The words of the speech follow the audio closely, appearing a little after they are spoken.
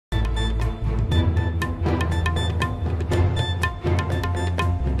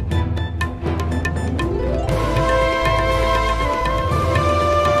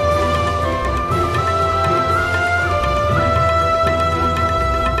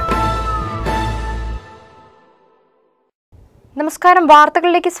നമസ്കാരം,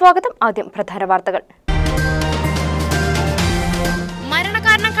 വാർത്തകളിലേക്ക് സ്വാഗതം. ആദ്യം പ്രധാന വാർത്തകൾ.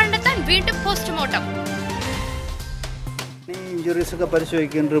 മരണകാരണം കണ്ടെത്താൻ വീണ്ടും പോസ്റ്റ്മോർട്ടം. ഇഞ്ചുറീസ് ഒക്കെ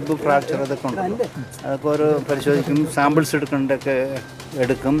പരിശോധിക്കും, റിബ് ഫ്രാക്ചർ അതൊക്കെ ഉണ്ട്. അതൊക്കെ ഓരോ പരിശോധിക്കും, സാമ്പിൾസ് എടുക്കേണ്ടതൊക്കെ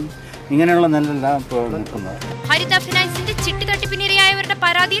എടുക്കും. ഇങ്ങനെയുള്ള നെല്ലെല്ലാം ഇപ്പോൾ നിൽക്കുന്നത്. ഹരിത ഫിനാൻസിന്റെ ചിട്ടി തട്ടിപ്പിനിരയായവരുടെ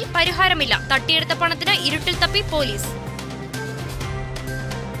പരാതിയിൽ പരിഹാരമില്ല. തട്ടിയെടുത്ത പണത്തിന് ഇരുട്ടിൽ തപ്പി പോലീസ്.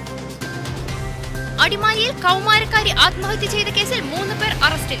 അടിമാലിയിൽ കൗമാരക്കാരി ആത്മഹത്യ ചെയ്ത കേസിൽ 3 പേർ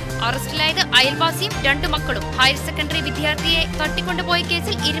അറസ്റ്റിൽ. അറസ്റ്റിലായത് അയൽവാസിയും 2 മക്കളും. ഹയർ സെക്കൻഡറി വിദ്യാർത്ഥിയെ തട്ടിക്കൊണ്ടുപോയ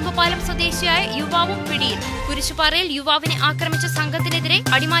കേസിൽ ഇരുമ്പുപാലം സ്വദേശിയായ യുവാവും പിടിയിൽ. കുരിശുപാറയിൽ യുവാവിനെ ആക്രമിച്ച സംഘത്തിനെതിരെ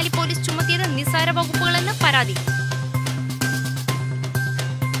അടിമാലി പോലീസ് ചുമത്തിയത് നിസ്സാര വകുപ്പുകളെന്ന് പരാതി.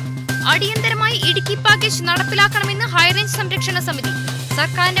 അടിയന്തരമായി ഇടുക്കി പാക്കേജ് നടപ്പിലാക്കണമെന്ന് ഹൈറേഞ്ച് സംരക്ഷണ സമിതി.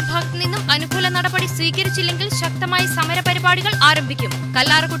 സർക്കാരിന്റെ ഭാഗത്തു നിന്നും അനുകൂല നടപടി സ്വീകരിച്ചില്ലെങ്കിൽ ശക്തമായ സമരപരിപാടികൾ ആരംഭിക്കും.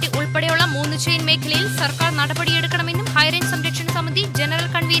 കല്ലാർകുട്ടി ഉൾപ്പെടെയുള്ള 3 ചെയിൻ മേഖലയിൽ സർക്കാർ നടപടിയെടുക്കണമെന്നും ഹൈറേഞ്ച് സംരക്ഷണ സമിതി general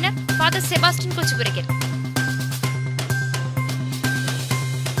convener father Sebastian Kochupurakkal.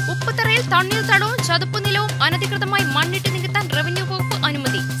 ഉപ്പുതറയിൽ തണ്ണീർത്തടവും ചതുപ്പുനിലവും അനധികൃതമായി മണ്ണിട്ട് നികത്താൻ റവന്യൂ വകുപ്പ്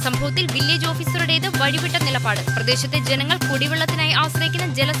അനുമതി. സംഭവത്തിൽ വില്ലേജ് ഓഫീസറുടേത് വഴിവിട്ട നിലപാട്. പ്രദേശത്തെ ജനങ്ങൾ കുടിവെള്ളത്തിനായി ആശ്രയിക്കുന്ന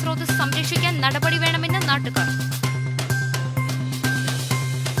ജലസ്രോതസ് സംരക്ഷിക്കാൻ നടപടി വേണമെന്ന് നാട്ടുകാർ.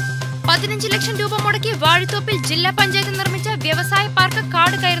 15 ലക്ഷം രൂപ മുടക്കി വാഴത്തോപ്പിൽ ജില്ലാ പഞ്ചായത്ത് നിർമ്മിച്ച വ്യവസായ പാർക്ക്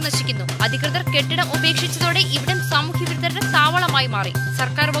കാട് കയറി നശിക്കുന്നു. അധികൃതർ കെട്ടിടം ഉപേക്ഷിച്ചതോടെ ഇവിടം സാമൂഹ്യ വിരുദ്ധരുടെ താവളമായി മാറി.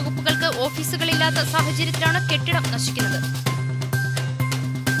 സർക്കാർ വകുപ്പുകൾക്ക് ഓഫീസുകളില്ലാത്ത സാഹചര്യത്തിലാണ് കെട്ടിടം നശിക്കുന്നത്.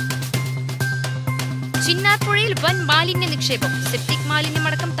 ചിന്നാർപ്പുഴയിൽ വൻ മാലിന്യ നിക്ഷേപം. സെപ്റ്റിക്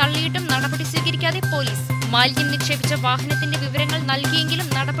മാലിന്യമടക്കം തള്ളിയിട്ടും നടപടി സ്വീകരിക്കാതെ പോലീസ്. മാലിന്യം നിക്ഷേപിച്ച വാഹനത്തിന്റെ വിവരങ്ങൾ നൽകിയെങ്കിലും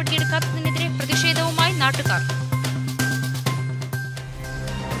നടപടിയെടുക്കാത്തതിനെതിരെ പ്രതിഷേധവുമായി നാട്ടുകാർ.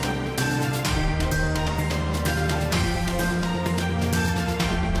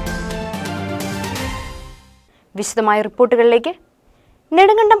 വിശദമായ റിപ്പോർട്ടുകളിലേക്ക്.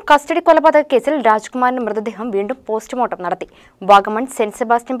 നെടുങ്കണ്ടം കസ്റ്റഡി കൊലപാതക കേസിൽ രാജ്കുമാറിന്റെ മൃതദേഹം വീണ്ടും പോസ്റ്റ്മോർട്ടം നടത്തി. വാഗമൺ സെന്റ്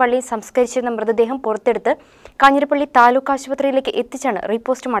സെബാസ്റ്റ്യൻ പള്ളിയിൽ സംസ്കരിച്ചിരുന്ന മൃതദേഹം പുറത്തെടുത്ത് കാഞ്ഞിരപ്പള്ളി താലൂക്ക് ആശുപത്രിയിലേക്ക് എത്തിച്ചാണ്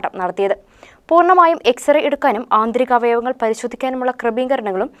റീപോസ്റ്റ്മോർട്ടം നടത്തിയത്. പൂർണ്ണമായും എക്സ്റേ എടുക്കാനും ആന്തരികാവയവങ്ങൾ പരിശോധിക്കാനുമുള്ള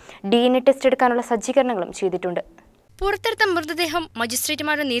ക്രമീകരണങ്ങളും DNA ടെസ്റ്റ് എടുക്കാനുള്ള സജ്ജീകരണങ്ങളും ചെയ്തിട്ടുണ്ട്. പുറത്തെടുത്ത മൃതദേഹം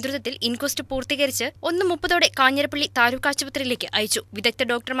മജിസ്ട്രേറ്റുമാരുടെ നേതൃത്വത്തിൽ ഇൻക്വസ്റ്റ് പൂർത്തീകരിച്ച് 1:30 കാഞ്ഞിരപ്പള്ളി താലൂക്ക് ആശുപത്രിയിലേക്ക് അയച്ചു. വിദഗ്ധ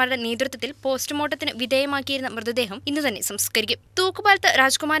ഡോക്ടർമാരുടെ നേതൃത്വത്തിൽ പോസ്റ്റ്മോർട്ടത്തിന് വിധേയമാക്കിയിരുന്ന മൃതദേഹം ഇന്ന് തന്നെ സംസ്കരിക്കും. തൂക്കുപാലത്ത്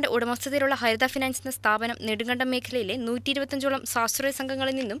രാജ്കുമാറിന്റെ ഉടമസ്ഥതയിലുള്ള ഹരിത ഫിനാൻസ് എന്ന സ്ഥാപനം നെടുങ്കണ്ടം മേഖലയിലെ 125ഓളം സ്വാശ്രയ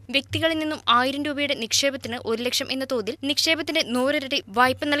സംഘങ്ങളിൽ നിന്നും വ്യക്തികളിൽ നിന്നും 1000 രൂപയുടെ നിക്ഷേപത്തിന് 1 ലക്ഷം എന്ന തോതിൽ നിക്ഷേപത്തിന്റെ 100 ഇരട്ടി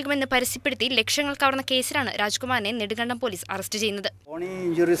വായ്പ നൽകുമെന്ന് പരസ്യപ്പെടുത്തി ലക്ഷങ്ങൾ കവർന്ന കേസിലാണ് രാജ്കുമാറിനെ നെടുങ്കണ്ടം പോലീസ് അറസ്റ്റ് ചെയ്യുന്നത്.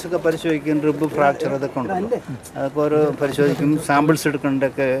 ഇഞ്ചുറീസ് ഒക്കെ പരിശോധിക്കും, റിബ് ഫ്രാക്ചർ അതൊക്കെ ഉണ്ട്. അതൊക്കെ ഓരോ പരിശോധിക്കും, സാമ്പിൾസ്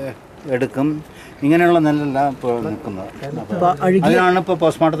എടുക്കേണ്ടതൊക്കെ എടുക്കും. ഇങ്ങനെയുള്ള നെല്ലെല്ലാം ഇപ്പോൾ നിൽക്കുന്നത്. അതിനാണ് ഇപ്പോൾ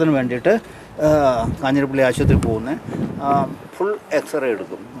പോസ്റ്റ്മോർട്ടത്തിന് വേണ്ടിയിട്ട് കാഞ്ഞിരപ്പള്ളി ആശുപത്രി പോകുന്നത്. ഫുൾ എക്സ്റേ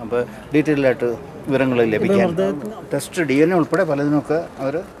എടുക്കും. അപ്പോൾ ഡീറ്റെയിൽ ആയിട്ട് വിവരങ്ങൾ ലഭിക്കാൻ ടെസ്റ്റ് DNA ഉൾപ്പെടെ പലതിനൊക്കെ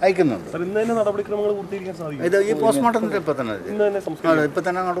അവർ അയക്കുന്നുണ്ട്. ഇത് ഈ പോസ്റ്റ്മോർട്ടത്തിൻ്റെ ഇപ്പം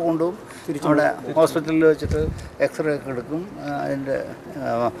തന്നെ അങ്ങോട്ട് കൊണ്ടുപോകും. അവിടെ ഹോസ്പിറ്റലിൽ വെച്ചിട്ട് എക്സ്റേ ഒക്കെ എടുക്കും. അതിൻ്റെ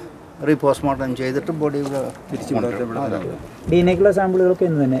റീപോസ്റ്റ്മോർട്ടം ചെയ്തിട്ട് ബോഡി തിരിച്ചു DNA സാമ്പിളുകളൊക്കെ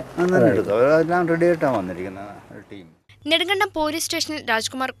എടുക്കും. അതെല്ലാം റെഡി ആയിട്ടാണ് വന്നിരിക്കുന്നത് ടീം. നെടുങ്കണ്ടം പോലീസ് സ്റ്റേഷനിൽ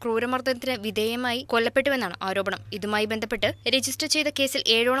രാജ്കുമാർ ക്രൂരമർദ്ദനത്തിന് വിധേയമായി കൊല്ലപ്പെട്ടുവെന്നാണ് ആരോപണം. ഇതുമായി ബന്ധപ്പെട്ട് രജിസ്റ്റർ ചെയ്ത കേസിൽ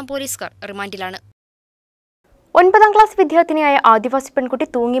 7ഓളം പോലീസുകാർ റിമാൻഡിലാണ്. 9ാം ക്ലാസ് വിദ്യാർത്ഥിനിയായ ആദിവാസി പെൺകുട്ടി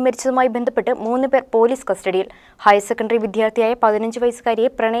തൂങ്ങി മരിച്ചതുമായി ബന്ധപ്പെട്ട് 3 പേർ പോലീസ് കസ്റ്റഡിയിൽ. ഹയർ സെക്കൻഡറി വിദ്യാർത്ഥിയായ 15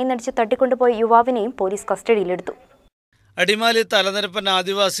 വയസ്സുകാരിയെ പ്രണയം നടിച്ച് തട്ടിക്കൊണ്ടുപോയ യുവാവിനെയും പോലീസ് കസ്റ്റഡിയിലെടുത്തു. അടിമാലി തലനിരപ്പൻ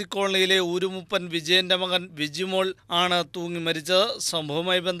ആദിവാസി കോളനിയിലെ ഊരുമുപ്പൻ വിജയന്റെ മകൻ വിജിമോൾ ആണ് തൂങ്ങി മരിച്ചത്.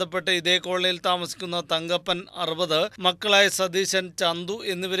 സംഭവവുമായി ബന്ധപ്പെട്ട് ഇതേ കോളനിയിൽ താമസിക്കുന്ന തങ്കപ്പൻ 60, മക്കളായ സതീശൻ, ചന്തു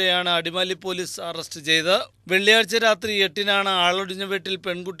എന്നിവരെയാണ് അടിമാലി പോലീസ് അറസ്റ്റ് ചെയ്തത്. വെള്ളിയാഴ്ച രാത്രി 8-നാണ് ആളൊടിഞ്ഞ വീട്ടിൽ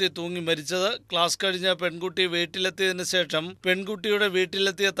പെൺകുട്ടി തൂങ്ങി മരിച്ചത്. ക്ലാസ് കഴിഞ്ഞ പെൺകുട്ടി വീട്ടിലെത്തിയതിനു ശേഷം പെൺകുട്ടിയുടെ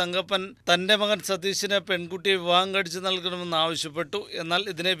വീട്ടിലെത്തിയ തങ്കപ്പൻ തന്റെ മകൻ സതീശിന് പെൺകുട്ടിയെ വിവാഹം കഴിച്ചു നൽകണമെന്ന് ആവശ്യപ്പെട്ടു. എന്നാൽ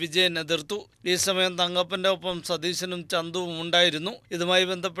ഇതിനെ വിജയൻ എതിർത്തു. ഈ സമയം തങ്കപ്പന്റെ ഒപ്പം സതീശനും ചന്തുവും ഉണ്ടായിരുന്നു. ഇതുമായി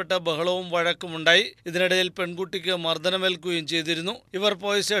ബന്ധപ്പെട്ട ബഹളവും വഴക്കുമുണ്ടായി. ഇതിനിടയിൽ പെൺകുട്ടിക്ക് മർദ്ദനമേൽക്കുകയും ചെയ്തിരുന്നു. ഇവർ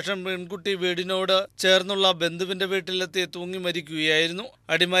പോയ ശേഷം പെൺകുട്ടി വീടിനോട് ചേർന്നുള്ള ബന്ധുവിന്റെ വീട്ടിലെത്തി തൂങ്ങി മരിക്കുകയായിരുന്നു.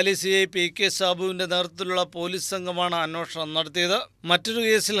 അടിമാലി CI PK സാബുവിന്റെ നേതൃത്വത്തിലുള്ള പോലീസ് സംഘമാണ് അന്വേഷണം നടത്തിയത്. മറ്റൊരു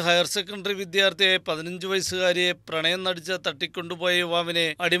കേസിൽ ഹയർ സെക്കൻഡറി വിദ്യാർത്ഥിയായ 15 വയസ്സുകാരിയെ പ്രണയം നടിച്ച് തട്ടിക്കൊണ്ടുപോയ യുവാവിനെ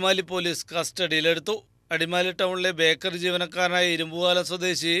അടിമാലി പോലീസ് കസ്റ്റഡിയിലെടുത്തു. അടിമാലി ടൗണിലെ ബേക്കറി ജീവനക്കാരനായ ഇരുമ്പുപാലം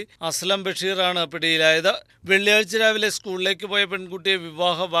സ്വദേശി അസ്ലം ബഷീറാണ് പിടിയിലായത്. വെള്ളിയാഴ്ച രാവിലെ സ്കൂളിലേക്ക് പോയ പെൺകുട്ടിയെ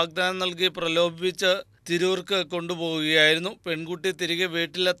വിവാഹ വാഗ്ദാനം നൽകി പ്രലോഭിപ്പിച്ച് തിരൂർക്ക് കൊണ്ടുപോവുകയായിരുന്നു. പെൺകുട്ടി തിരികെ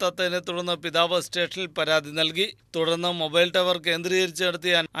വീട്ടിലെത്താത്തതിനെ തുടർന്ന് പിതാവ് സ്റ്റേഷനിൽ പരാതി നൽകി. തുടർന്ന് മൊബൈൽ ടവർ കേന്ദ്രീകരിച്ച്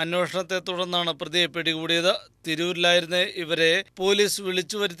നടത്തിയ അന്വേഷണത്തെ തുടർന്നാണ് പ്രതിയെ പിടികൂടിയത്. തിരൂരിലായിരുന്ന ഇവരെ പോലീസ്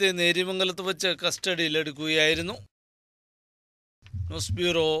വിളിച്ചു വരുത്തി നേര്യമംഗലത്ത് വെച്ച് കസ്റ്റഡിയിലെടുക്കുകയായിരുന്നു. News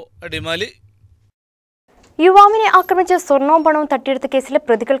bureau, Adimali. യുവാവിനെ ആക്രമിച്ച് സ്വർണവും പണവും തട്ടിയെടുത്ത കേസിലെ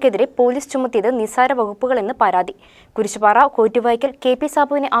പ്രതികൾക്കെതിരെ പോലീസ് ചുമത്തിയത് നിസ്സാര വകുപ്പുകളെന്ന് പരാതി. കുരിശുപാറ കോറ്റുവായ്ക്കൽ KP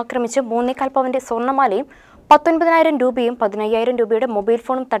സാബുവിനെ ആക്രമിച്ച് 3.25 പവന്റെ സ്വർണ്ണമാലയും 19,000 രൂപയും 15,000 രൂപയുടെ മൊബൈൽ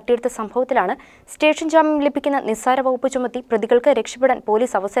ഫോണും തട്ടിയെടുത്ത സംഭവത്തിലാണ് സ്റ്റേഷൻ ജാമ്യം ലഭിക്കുന്ന നിസ്സാര വകുപ്പ് ചുമത്തി പ്രതികൾക്ക് രക്ഷപ്പെടാൻ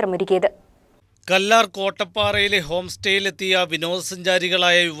പോലീസ് അവസരമൊരുക്കിയത്. കല്ലാർ കോട്ടപ്പാറയിലെ ഹോം സ്റ്റേയിലെത്തിയ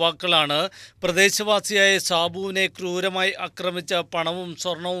വിനോദസഞ്ചാരികളായ യുവാക്കളാണ് പ്രദേശവാസിയായ സാബുവിനെ ക്രൂരമായി ആക്രമിച്ച പണവും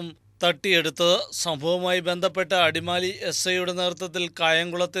സ്വർണവും തട്ടിയെടുത്തത്. സംഭവവുമായി ബന്ധപ്പെട്ട അടിമാലി SIയുടെ നേതൃത്വത്തിൽ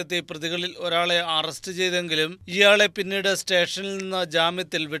കായംകുളത്തെത്തി പ്രതികളിൽ ഒരാളെ അറസ്റ്റ് ചെയ്തെങ്കിലും ഇയാളെ പിന്നീട് സ്റ്റേഷനിൽ നിന്ന്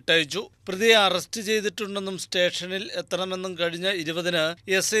ജാമ്യത്തിൽ വിട്ടയച്ചു. പ്രതിയെ അറസ്റ്റ് ചെയ്തിട്ടുണ്ടെന്നും സ്റ്റേഷനിൽ എത്തണമെന്നും കഴിഞ്ഞ 20-ന്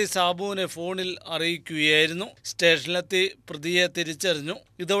SI സാബുവിനെ ഫോണിൽ അറിയിക്കുകയായിരുന്നു. സ്റ്റേഷനിലെത്തി പ്രതിയെ തിരിച്ചറിഞ്ഞു.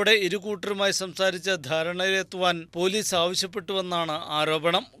 ഇതോടെ ഇരുകൂട്ടരുമായി സംസാരിച്ച് ധാരണയിലെത്തുവാൻ പോലീസ് ആവശ്യപ്പെട്ടുവെന്നാണ്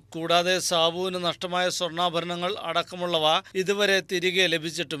ആരോപണം. കൂടാതെ സാബുവിന് നഷ്ടമായ സ്വർണ്ണാഭരണങ്ങൾ അടക്കമുള്ളവ ഇതുവരെ തിരികെ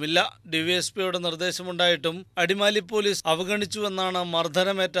ലഭിച്ചിട്ടുമില്ല. ഡിവൈഎസ്പിയുടെ നിർദ്ദേശമുണ്ടായിട്ടും അടിമാലി പോലീസ് അവഗണിച്ചുവെന്നാണ്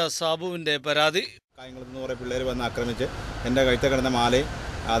മർദ്ദനമേറ്റ സാബുവിന്റെ പരാതി. കായംകുളത്ത് നിന്ന് കുറേ പിള്ളേർ വന്ന് ആക്രമിച്ച് എൻ്റെ കഴുത്തിൽ കിടന്ന മാലയും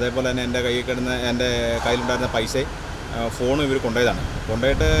അതേപോലെ തന്നെ എൻ്റെ കയ്യിലുണ്ടായിരുന്ന പൈസയും ഫോണും ഇവർ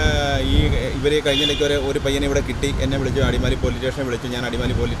കൊണ്ടുപോയിട്ട് ഇവർ കഴിഞ്ഞിടയ്ക്ക് ഒരു പയ്യനെ ഇവിടെ കിട്ടി. എന്നെ വിളിച്ചു, അടിമാലി പോലീസ് സ്റ്റേഷനിൽ വിളിച്ചു. ഞാൻ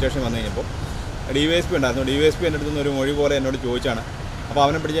അടിമാലി പോലീസ് സ്റ്റേഷനിൽ വന്നു കഴിഞ്ഞപ്പോൾ DYSP ഉണ്ടായിരുന്നു. DYSP എൻ്റെ അടുത്ത് നിന്ന് ഒരു മൊഴി പോലെ എന്നോട് ചോദിച്ചാണ്. അപ്പോൾ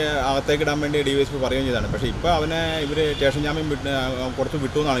അവനെ പിടിച്ച് അകത്തേക്ക് ഇടാൻ വേണ്ടി DYSP പറയുകയും ചെയ്താണ്. പക്ഷേ ഇപ്പോൾ അവനെ ഇവർ സ്റ്റേഷൻ ജാമ്യം കുറച്ച്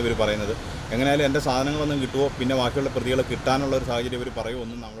വിട്ടു എന്നാണ് ഇവർ പറയുന്നത്. എങ്ങനെയായാലും എൻ്റെ സാധനങ്ങളൊന്നും കിട്ടുമോ, പിന്നെ ബാക്കിയുള്ള പ്രതികളെ കിട്ടാനുള്ള ഒരു സാഹചര്യം ഇവർ പറയുമോ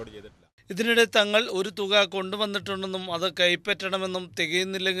ഒന്നും നമ്മളോട് ചെയ്തിട്ടില്ല. ഇതിനിടെ തങ്ങൾ ഒരു തുക കൊണ്ടുവന്നിട്ടുണ്ടെന്നും അത് കൈപ്പറ്റണമെന്നും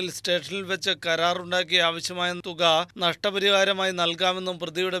തികയുന്നില്ലെങ്കിൽ സ്റ്റേഷനിൽ വെച്ച് കരാറുണ്ടാക്കി ആവശ്യമായ തുക നഷ്ടപരിഹാരമായി നൽകാമെന്നും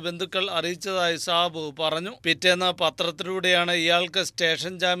പ്രതിയുടെ ബന്ധുക്കൾ അറിയിച്ചതായി സാബു പറഞ്ഞു. പിറ്റേന്ന് പത്രത്തിലൂടെയാണ് ഇയാൾക്ക്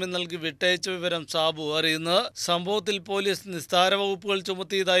സ്റ്റേഷൻ ജാമ്യം നൽകി വിട്ടയച്ച വിവരം സാബു അറിയുന്നത്. സംഭവത്തിൽ പോലീസ് നിസ്താര വകുപ്പുകൾ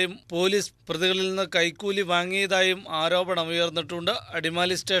ചുമത്തിയതായും പോലീസ് പ്രതികളിൽ നിന്ന് കൈക്കൂലി വാങ്ങിയതായും ആരോപണം ഉയർന്നിട്ടുണ്ട്.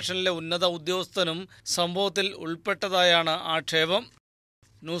 അടിമാലി സ്റ്റേഷനിലെ ഉന്നത ഉദ്യോഗസ്ഥനും സംഭവത്തിൽ ഉൾപ്പെട്ടതായാണ് ആക്ഷേപം.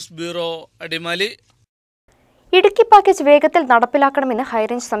 News bureau, Adimali. Idukki package വേഗത്തിൽ നടപ്പിലാക്കണമെന്ന്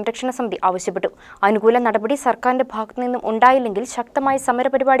ഹൈറേഞ്ച് സംരക്ഷണ സമിതി ആവശ്യപ്പെട്ടു. അനുകൂല നടപടി സർക്കാരിന്റെ ഭാഗത്തു നിന്നും ഉണ്ടായില്ലെങ്കിൽ ശക്തമായ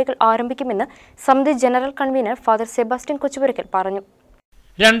സമരപരിപാടികൾ ആരംഭിക്കുമെന്ന് സമിതി general convener father Sebastian Kochupurakkal പറഞ്ഞു.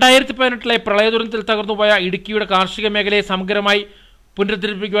 2018 പ്രളയദുരന്തത്തിൽ തകർന്നുപോയ ഇടുക്കിയുടെ കാർഷിക മേഖലയെ സമഗ്രമായി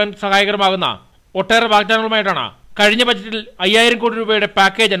പുനരുദ്ധരിപ്പിക്കുവാൻ സഹായകരമാകുന്ന ഒട്ടേറെ വാഗ്ദാനങ്ങളുമായിട്ടാണ് കഴിഞ്ഞ ബജറ്റിൽ 5,000 കോടി രൂപയുടെ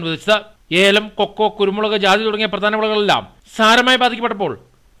പാക്കേജ് അനുവദിച്ചത്. ഏലം, കൊക്കോ, കുരുമുളക്, ജാതി തുടങ്ങിയ പ്രധാന വിളകളെല്ലാം സാരമായി ബാധിക്കപ്പെട്ടപ്പോൾ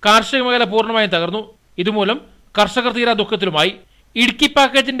കാർഷിക മേഖല പൂർണ്ണമായും തകർന്നു. ഇതുമൂലം കർഷകർ തീരാ ദുഃഖത്തിലുമായി. ഇടുക്കി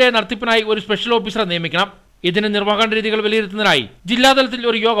പാക്കേജിന്റെ നടത്തിപ്പിനായി ഒരു സ്പെഷ്യൽ ഓഫീസറെ നിയമിക്കണം. ഇതിന് നിർവഹണ രീതികൾ വിലയിരുത്തുന്നതിനായി ജില്ലാതലത്തിൽ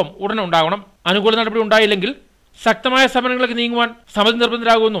ഒരു യോഗം ഉടൻ ഉണ്ടാകണം. അനുകൂല നടപടി ഉണ്ടായില്ലെങ്കിൽ ശക്തമായ സമരങ്ങളിലേക്ക് നീങ്ങുവാൻ സമിതി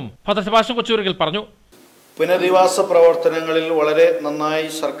നിർബന്ധരാകുമെന്നും ഫാദർ സെബാസ്റ്റ്യൻ കൊച്ചുപുരയ്ക്കൽ പറഞ്ഞു. പുനരധിവാസ പ്രവർത്തനങ്ങളിൽ വളരെ നന്നായി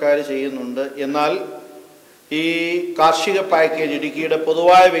സർക്കാർ ചെയ്യുന്നുണ്ട്. എന്നാൽ ഈ കാർഷിക പാക്കേജ് ഇടുക്കിയുടെ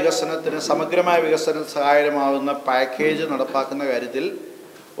പൊതുവായ വികസനത്തിന്, സമഗ്രമായ വികസനത്തിന് സഹായകരമാകുന്ന പാക്കേജ് നടപ്പാക്കുന്ന കാര്യത്തിൽ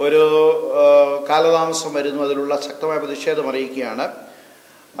ഒരു കാലതാമസം വരുന്നു. അതിലുള്ള ശക്തമായ പ്രതിഷേധം അറിയിക്കുകയാണ്.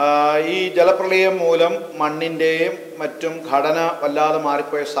 ഈ ജലപ്രളയം മൂലം മണ്ണിൻ്റെയും മറ്റും ഘടന വല്ലാതെ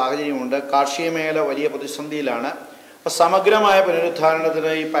മാറിപ്പോയ സാഹചര്യമുണ്ട്. കാർഷിക മേഖല വലിയ പ്രതിസന്ധിയിലാണ്. അപ്പോൾ സമഗ്രമായ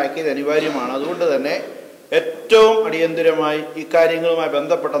പുനരുദ്ധാരണത്തിന് ഈ പാക്കേജ് അനിവാര്യമാണ്. അതുകൊണ്ട് തന്നെ ഏറ്റവും അടിയന്തരമായി ഇക്കാര്യങ്ങളുമായി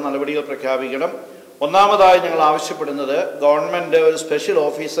ബന്ധപ്പെട്ട നടപടികൾ പ്രഖ്യാപിക്കണം. ഒന്നാമതായി ഞങ്ങൾ ആവശ്യപ്പെടുന്നത് ഗവൺമെൻറ് ഒരു സ്പെഷ്യൽ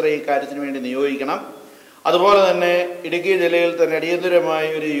ഓഫീസറെ ഈ കാര്യത്തിന് വേണ്ടി നിയോഗിക്കണം. അതുപോലെ തന്നെ ഇടുക്കി ജില്ലയിൽ തന്നെ അടിയന്തരമായി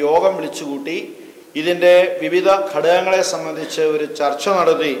ഒരു യോഗം വിളിച്ചുകൂട്ടി ഇതിൻ്റെ വിവിധ ഘടകങ്ങളെ സംബന്ധിച്ച് ഒരു ചർച്ച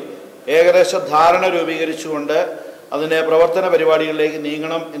നടത്തി ഏകദേശ ധാരണ രൂപീകരിച്ചുകൊണ്ട് അതിൻ്റെ പ്രവർത്തന പരിപാടികളിലേക്ക്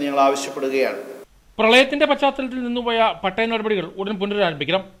നീങ്ങണം എന്ന് ഞങ്ങൾ ആവശ്യപ്പെടുകയാണ്. പ്രളയത്തിന്റെ പശ്ചാത്തലത്തിൽ നിന്നുപോയ പട്ടയ നടപടികൾ ഉടൻ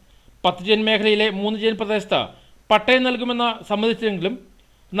പുനരാരംഭിക്കണം. 10 ജെൻ മേഖലയിലെ 3 ജെൻ പ്രദേശത്ത് പട്ടയം നൽകുമെന്ന് സമ്മതിച്ചെങ്കിലും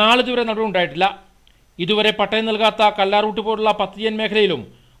നാളിതുവരെ നടപടി ഉണ്ടായിട്ടില്ല. ഇതുവരെ പട്ടയം നൽകാത്ത കല്ലാറൂട്ട് പോലുള്ള 10 ജെൻ മേഖലയിലും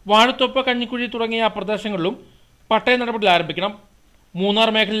വാഴത്തൊപ്പ്, കഞ്ഞിക്കുഴി തുടങ്ങിയ പ്രദേശങ്ങളിലും പട്ടയ നടപടി ആരംഭിക്കണം. മൂന്നാർ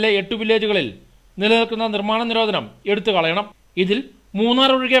മേഖലയിലെ 8 വില്ലേജുകളിൽ നിലനിൽക്കുന്ന നിർമ്മാണ നിരോധനം എടുത്തു കളയണം. ഇതിൽ മൂന്നാർ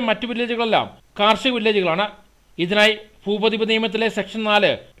ഒഴികെ മറ്റു വില്ലേജുകളെല്ലാം കാർഷിക വില്ലേജുകളാണ്. ഇതിനായി ഭൂപതിപ്പ് നിയമത്തിലെ സെക്ഷൻ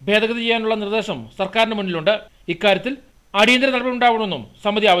 4 ഭേദഗതി ചെയ്യാനുള്ള നിർദ്ദേശം സർക്കാരിന് മുന്നിലുണ്ട്. ഇക്കാര്യത്തിൽ അടിയന്തര നടപടി ഉണ്ടാവണമെന്നും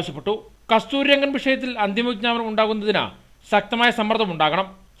സമിതി ആവശ്യപ്പെട്ടു. കസ്തൂരിരംഗൻ വിഷയത്തിൽ അന്തിമ വിജ്ഞാപനം ഉണ്ടാകുന്നതിന് ശക്തമായ സമ്മർദ്ദം ഉണ്ടാകണം.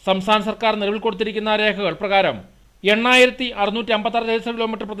 സംസ്ഥാന സർക്കാർ നിലവിൽ കൊടുത്തിരിക്കുന്ന രേഖകൾ പ്രകാരം 8,656 ചതുരശ്ര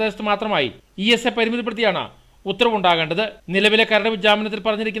കിലോമീറ്റർ പ്രദേശത്ത് മാത്രമായി ESA പരിമിതിപ്പെടുത്തിയാണ് ഉത്തരവുണ്ടാകേണ്ടത്. നിലവിലെ കരട് വിജ്ഞാപനത്തിൽ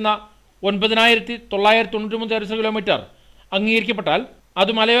പറഞ്ഞിരിക്കുന്ന 9,993 ചതുരശ്ര കിലോമീറ്റർ അംഗീകരിക്കപ്പെട്ടാൽ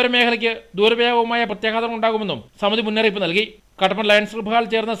അത് മലയോര മേഖലയ്ക്ക് ദൂരവ്യാപകമായ പ്രത്യാഘാതം ഉണ്ടാകുമെന്നും സമിതി മുന്നറിയിപ്പ് നൽകി. കട്ടപ്പന ലയൺസ് ക്ലബ് ഹാളിൽ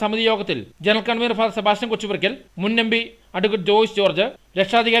ചേർന്ന സമിതി യോഗത്തിൽ general convener father Sebastian Kochupurakkal, മുൻ M P advocate Joyce George,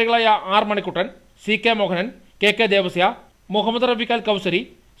 രക്ഷാധികാരികളായ R Manikuttan, CK Mohanan, KK Devasya, Muhammad Rafeeq അൽ കൗസരി,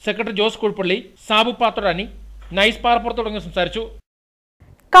 സെക്രട്ടറി ജോസ് കുഴപ്പള്ളി, സാബു പാത്തോടാനി, നൈസ് പാറപ്പുറത്ത് തുടങ്ങിയവർ സംസാരിച്ചു.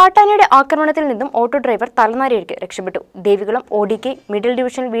 കാട്ടാനയുടെ ആക്രമണത്തിൽ നിന്നും ഓട്ടോ ഡ്രൈവർ തലനാരിഴയ്ക്ക് രക്ഷപ്പെട്ടു. ദേവികുളം ODK മിഡിൽ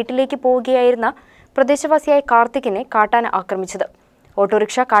ഡിവിഷനിൽ വീട്ടിലേക്ക് പോവുകയായിരുന്ന പ്രദേശവാസിയായ കാർത്തിക്കിനെ കാട്ടാന ആക്രമിച്ചത്.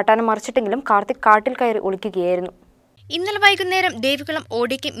 ഓട്ടോറിക്ഷ കാട്ടാന മറിച്ചിട്ടെങ്കിലും കാർത്തിക് കാട്ടിൽ കയറി ഒളിക്കുകയായിരുന്നു. ഇന്നലെ വൈകുന്നേരം ദേവികുളം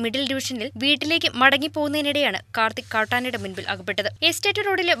ODK മിഡിൽ ഡിവിഷനിൽ വീട്ടിലേക്ക് മടങ്ങിപ്പോകുന്നതിനിടെയാണ് കാർത്തിക് കാട്ടാനയുടെ മുൻപിൽ അകപ്പെട്ടത്. എസ്റ്റേറ്റ്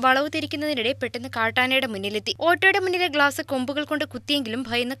റോഡിലെ വളവ് തിരിക്കുന്നതിനിടെ പെട്ടെന്ന് കാട്ടാനയുടെ മുന്നിലെത്തി. ഓട്ടോയുടെ മുന്നിലെ ഗ്ലാസ് കൊമ്പുകൾ കൊണ്ട് കുത്തിയെങ്കിലും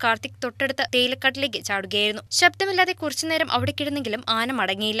ഭയന്ന് കാർത്തിക് തൊട്ടടുത്ത തേയിലക്കാട്ടിലേക്ക് ചാടുകയായിരുന്നു. ശബ്ദമില്ലാതെ കുറച്ചുനേരം അവിടെ കിടന്നെങ്കിലും ആന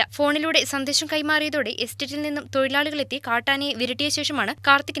മടങ്ങിയില്ല. ഫോണിലൂടെ സന്ദേശം കൈമാറിയതോടെ എസ്റ്റേറ്റിൽ നിന്നും തൊഴിലാളികളെത്തി കാട്ടാനയെ വിരട്ടിയ ശേഷമാണ്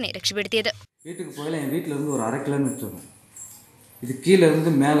കാർത്തിക്കിനെ രക്ഷപ്പെടുത്തിയത്. வீட்டுக்கு போகல. என் வீட்டில் இருந்து ஒரு 1/2 கிலோமீட்டர் வரும். இது கீழே இருந்து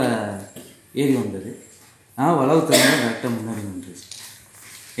மேலே ஏறி வந்தது. நான் வளவு தரணும் கரெக்டாக முன்னாடி வந்துருச்சு.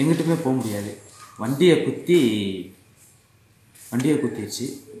 எங்கிட்டுமே போக முடியாது. வண்டியை குத்திடுச்சு.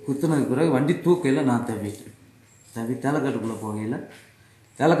 குத்துனதுக்கு பிறகு வண்டி தூக்கையில் நான் தவி தேலக்காட்டுக்குள்ளே போகையில்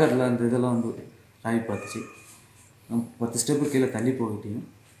தேலக்காட்டில் அந்த இதெல்லாம் வந்து ராவி பார்த்துச்சு. 10 ஸ்டெப்பு கீழே தள்ளி போகிட்டையும்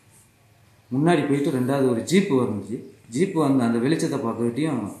முன்னாடி போயிட்டு 2வது ஒரு ஜீப்பு வந்துச்சு. ஜீப்பு வந்து அந்த வெளிச்சத்தை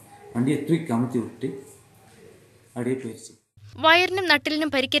பார்க்கட்டியும் വണ്ടിയെ തൂക്കി കമത്തി വിട്ട് അടിയെ പോയിരിച്ചു. വയറിനും നട്ടിലിനും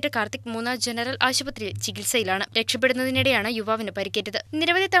പരിക്കേറ്റ കാർത്തിക് 3 ജനറൽ ആശുപത്രിയിൽ ചികിത്സയിലാണ്. രക്ഷപ്പെടുന്നതിനിടെയാണ് യുവാവിന് പരിക്കേറ്റത്.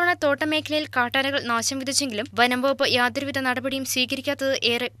 നിരവധി തവണ തോട്ടമേഖലയിൽ കാട്ടാനകൾ നാശം വിതച്ചെങ്കിലും വനം വകുപ്പ് യാതൊരുവിധ നടപടിയും സ്വീകരിക്കാത്തത്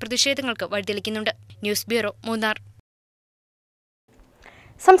ഏറെ പ്രതിഷേധങ്ങൾക്ക് വഴിതെളിക്കുന്നുണ്ട്. News bureau, Munnar.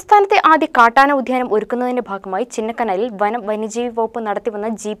 സംസ്ഥാനത്തെ ആദ്യ കാട്ടാന ഉദ്യാനം ഒരുക്കുന്നതിന്റെ ഭാഗമായി ചിന്നക്കനാലിൽ വനം വന്യജീവി വകുപ്പ് നടത്തിവന്ന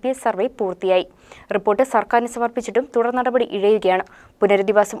GPS സർവേ പൂർത്തിയായി. റിപ്പോർട്ട് സർക്കാരിന് സമർപ്പിച്ചിട്ടും തുടർ നടപടി ഇഴയുകയാണ്.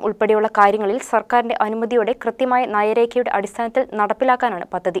 പുനരധിവാസം ഉൾപ്പെടെയുള്ള കാര്യങ്ങളിൽ സർക്കാരിന്റെ അനുമതിയോടെ കൃത്യമായ നയരേഖയുടെ അടിസ്ഥാനത്തിൽ നടപ്പിലാക്കാനാണ്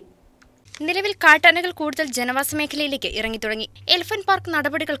പദ്ധതി. നിലവിൽ കാട്ടാനകൾ കൂടുതൽ ജനവാസ മേഖലയിലേക്ക് ഇറങ്ങിത്തുടങ്ങി. എലിഫന്റ് പാർക്ക്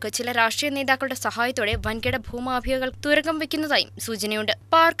നടപടികൾക്ക് ചില രാഷ്ട്രീയ നേതാക്കളുടെ സഹായത്തോടെ വൻകിട ഭൂമാഫിയകൾ തുരങ്കം വെക്കുന്നതായും സൂചനയുണ്ട്.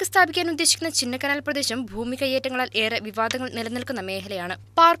 പാർക്ക് സ്ഥാപിക്കാൻ ഉദ്ദേശിക്കുന്ന ചിന്നക്കനാൽ പ്രദേശം ഭൂമി കയ്യേറ്റങ്ങളാൽ ഏറെ വിവാദങ്ങൾ നിലനിൽക്കുന്ന മേഖലയാണ്.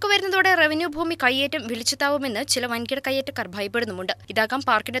 പാർക്ക് വരുന്നതോടെ റവന്യൂ ഭൂമി കയ്യേറ്റം വിളിച്ചെത്താവുമെന്ന് ചില വൻകിട കയ്യേറ്റക്കാർ ഭയപ്പെടുന്നുമുണ്ട്. ഇതാകാം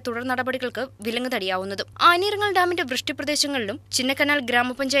പാർക്കിന്റെ തുടർ നടപടികൾക്ക് വിലങ്ങുതടിയാവുന്നതും. ആനയിറങ്ങൽ ഡാമിന്റെ വൃഷ്ടിപ്രദേശങ്ങളിലും ചിന്നക്കനാൽ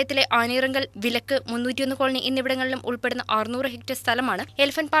ഗ്രാമപഞ്ചായത്തിലെ ആനയിറങ്ങൽ, വിലക്ക്, 301 കോളനി എന്നിവിടങ്ങളിലും ഉൾപ്പെടുന്ന 600 ഹെക്ടർ സ്ഥലമാണ്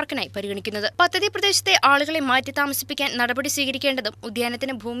എലിഫന്റ് പാർക്കിനായി പരിഗണിക്കുന്നത്. പദ്ധതി പ്രദേശത്തെ ആളുകളെ മാറ്റി താമസിപ്പിക്കാൻ നടപടി സ്വീകരിക്കേണ്ടതും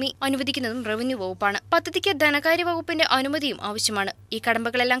ഉദ്യാനത്തിന് ഭൂമി അനുവദിക്കുന്നതും റവന്യൂ വകുപ്പാണ്. പദ്ധതിക്ക് ധനകാര്യ വകുപ്പിന്റെ അനുമതിയും ആവശ്യമാണ്. ഈ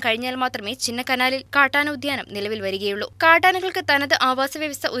കടമ്പകളെല്ലാം കഴിഞ്ഞാൽ മാത്രമേ ചിന്നക്കനാലിൽ കാട്ടാന ഉദ്യാനം നിലവിൽ വരികയുള്ളൂ. കാട്ടാനകൾക്ക് തനത് ആവാസ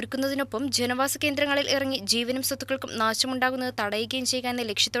വ്യവസ്ഥ ഒരുക്കുന്നതിനൊപ്പം ജനവാസ കേന്ദ്രങ്ങളിൽ ഇറങ്ങി ജീവനും സ്വത്തുക്കൾക്കും നാശമുണ്ടാകുന്നത് തടയുകയും ചെയ്യുക എന്ന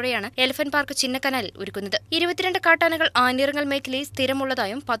ലക്ഷ്യത്തോടെയാണ് എലിഫന്റ് പാർക്ക് ചിന്നക്കനാലിൽ ഒരുക്കുന്നത്. 22 കാട്ടാനകൾ ആനയിറങ്ങൽ മേഖലയിൽ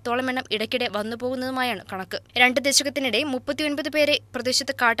സ്ഥിരമുള്ളതായും 10ഓളം എണ്ണം ഇടയ്ക്കിടെ വന്നുപോകുന്നതുമായാണ് കണക്ക്. 2 ദശകത്തിനിടെ 39 പേരെ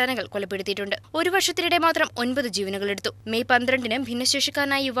പ്രദേശത്ത് കാട്ടാനകൾ കൊലപ്പെടുത്തിയിട്ടുണ്ട്. ഒരു വർഷത്തിനിടെ മാത്രം 9 ജീവനുകളെടുത്തു. മെയ് 12-ന്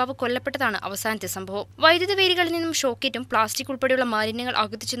ഭിന്നശേഷിക്കാരനായ യുവാവ് കൊല്ലപ്പെട്ടതാണ് അവസാനത്തെ സംഭവം. വൈദ്യുത വേലികളിൽ നിന്നും ഷോക്കേറ്റും പ്ലാസ്റ്റിക് ഉൾപ്പെടെയുള്ള മാലിന്യങ്ങൾ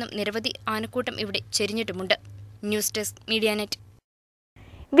അകത്തിച്ചെന്നും നിരവധി ആനക്കൂട്ടം ഇവിടെ ചെരിഞ്ഞിട്ടുമുണ്ട്. News desk, Medianet.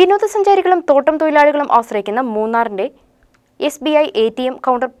 വിനോദസഞ്ചാരികളും തോട്ടം തൊഴിലാളികളും ആശ്രയിക്കുന്ന മൂന്നാറിന്റെ SBI ATM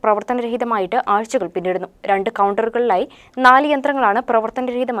കൗണ്ടർ പ്രവർത്തനരഹിതമായിട്ട് ആഴ്ചകൾ പിന്നിടുന്നു. 2 കൗണ്ടറുകളിലായി 4 യന്ത്രങ്ങളാണ്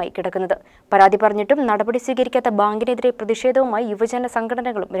പ്രവർത്തനരഹിതമായി കിടക്കുന്നത്. പരാതി പറഞ്ഞിട്ടും നടപടി സ്വീകരിക്കാത്ത ബാങ്കിനെതിരെ പ്രതിഷേധവുമായി യുവജന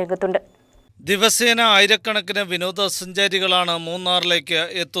സംഘടനകളും രംഗത്തുണ്ട്. ദിവസേന ആയിരക്കണക്കിന് വിനോദസഞ്ചാരികളാണ് മൂന്നാറിലേക്ക്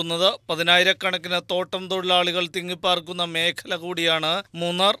എത്തുന്നത്. 10,000-കണക്കിന് തോട്ടം തൊഴിലാളികൾ തിങ്ങിപ്പാർക്കുന്ന മേഖല കൂടിയാണ്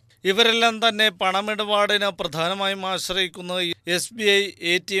മൂന്നാർ. ഇവരെല്ലാം തന്നെ പണമിടപാടിന് പ്രധാനമായും ആശ്രയിക്കുന്നത് SBI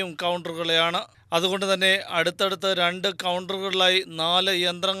ATM കൗണ്ടറുകളെയാണ്. അതുകൊണ്ട് തന്നെ അടുത്തടുത്ത് 2 കൗണ്ടറുകളിലായി 4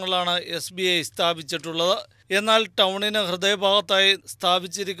 യന്ത്രങ്ങളാണ് SBI സ്ഥാപിച്ചിട്ടുള്ളത്. എന്നാൽ ടൗണിന് ഹൃദയഭാഗത്തായി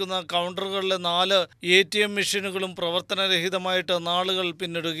സ്ഥാപിച്ചിരിക്കുന്ന കൗണ്ടറുകളിലെ 4 ATM മെഷീനുകളും പ്രവർത്തനരഹിതമായിട്ട് നാളുകൾ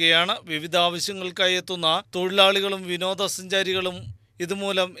പിന്നിടുകയാണ്. വിവിധ ആവശ്യങ്ങൾക്കായി എത്തുന്ന തൊഴിലാളികളും വിനോദസഞ്ചാരികളും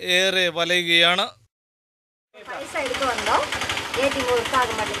ഇതുമൂലം ഏറെ വലയുകയാണ്.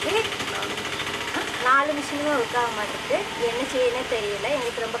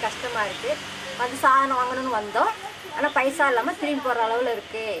 வந்து சாதனம் வாங்கணும்னு வந்தோம். ஆனால் பைசா இல்லாமல் திரும்பி போகிற அளவில்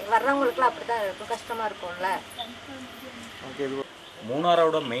இருக்குது. வர்றவங்களுக்குலாம் அப்படி தான் இருக்கும், கஷ்டமாக இருக்கும்ல.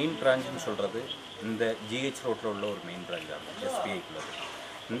 மூணாரோட மெயின் பிரான்ச்சுன்னு சொல்கிறது இந்த GH ரோட்டில் உள்ள ஒரு மெயின் பிரான்ச் ஆகும் SBIக்குள்ள.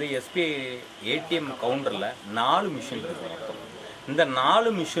 இந்த SBI ATM கவுண்டரில் 4 மிஷின் இருக்குது மொத்தம். இந்த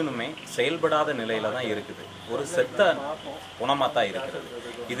 4 மிஷினுமே செயல்படாத நிலையில் தான் இருக்குது. ஒரு செத்த குணமாக தான் இருக்கிறது.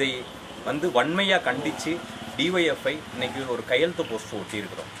 இதை வந்து வன்மையாக கண்டித்து DYFI இன்னைக்கு ஒரு கையெழுத்து போஸ்ட்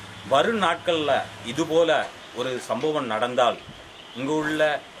ஒட்டியிருக்கிறோம். வரும் நாட்களில் இதுபோல் ஒரு சம்பவம் நடந்தால் இங்கு உள்ள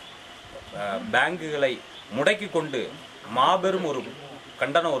பேங்குகளை முடக்கி கொண்டு மாபெரும் ஒரு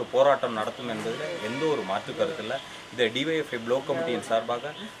கண்டன ஒரு போராட்டம் நடத்தும் என்பதில் எந்த ஒரு மாற்று கருத்தில்லை. இதை டிவைஎஃப்ஐ பிளாக் கமிட்டியின்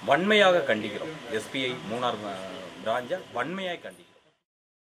சார்பாக வன்மையாக கண்டிக்கிறோம். SBI மூணார் ബ്രാഞ്ച് വന്മയായി കണ്ടിരിക്കും.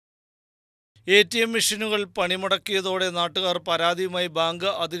 ATM മെഷീനുകൾ പണിമുടക്കിയതോടെ നാട്ടുകാർ പരാതിയുമായി ബാങ്ക്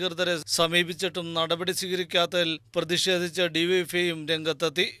അധികൃതരെ സമീപിച്ചിട്ടും നടപടി സ്വീകരിക്കാത്തതിൽ പ്രതിഷേധിച്ച ഡിവൈഎഫ്ഐയും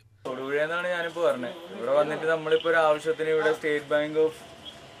രംഗത്തെത്തി. തൊടുപുഴയെന്നാണ് ഞാനിപ്പോൾ പറഞ്ഞത്. ഇവിടെ വന്നിട്ട് നമ്മളിപ്പോൾ ഒരു ആവശ്യത്തിന് ഇവിടെ സ്റ്റേറ്റ് ബാങ്ക് ഓഫ്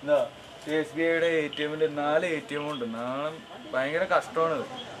SBIയുടെ ATMിൽ 4 ATM ഉണ്ട്. ഭയങ്കര കഷ്ടമാണിത്.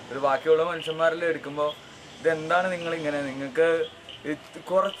 ഒരു ബാക്കിയുള്ള മനുഷ്യന്മാരെല്ലാം എടുക്കുമ്പോൾ ഇതെന്താണ് നിങ്ങളിങ്ങനെ, നിങ്ങൾക്ക്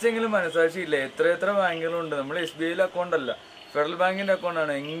കുറച്ചെങ്കിലും മനസ്സാക്ഷിയില്ലേ? എത്ര ബാങ്കുകളുണ്ട്. നമ്മൾ SBIയിലെ അക്കൗണ്ട് അല്ല, ഫെഡറൽ ബാങ്കിൻ്റെ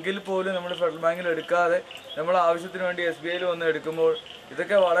അക്കൗണ്ടാണ്. എങ്കിൽ പോലും നമ്മൾ ഫെഡറൽ ബാങ്കിൽ എടുക്കാതെ നമ്മൾ ആവശ്യത്തിന് വേണ്ടി SBIയിൽ വന്ന് എടുക്കുമ്പോൾ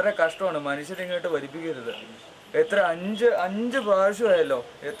ഇതൊക്കെ വളരെ കഷ്ടമാണ്. മനുഷ്യരിങ്ങോട്ട് വലിപ്പിക്കരുത്. അഞ്ച് പ്രാവശ്യമായല്ലോ.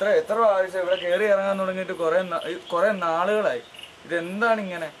 എത്ര പ്രാവശ്യം ഇവിടെ കയറി ഇറങ്ങാൻ തുടങ്ങിയിട്ട് കുറേ നാളുകളായി. ഇതെന്താണ്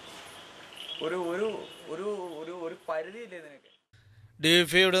ഇങ്ങനെ? ഒരു പരിധിയില്ലേ ഇതിനൊക്കെ?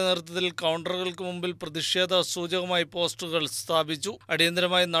 ഡിവൈഎഫ്ഐയുടെ നേതൃത്വത്തിൽ കൗണ്ടറുകൾക്ക് മുമ്പിൽ പ്രതിഷേധ സൂചകമായി പോസ്റ്ററുകൾ സ്ഥാപിച്ചു.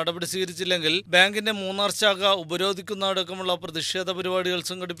 അടിയന്തരമായി നടപടി സ്വീകരിച്ചില്ലെങ്കിൽ ബാങ്കിന്റെ മൂന്നാർ ശാഖ ഉപരോധിക്കുന്ന അടക്കമുള്ള പ്രതിഷേധ പരിപാടികൾ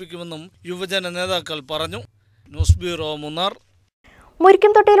സംഘടിപ്പിക്കുമെന്നും യുവജന നേതാക്കൾ പറഞ്ഞു. News bureau, Munnar.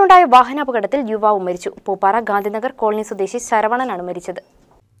 മുരിക്കുംതൊട്ടിയിലുണ്ടായ വാഹനാപകടത്തിൽ യുവാവ് മരിച്ചു. പൂപ്പാറ ഗാന്ധിനഗർ കോളനി സ്വദേശി ശരവണനാണ് മരിച്ചത്.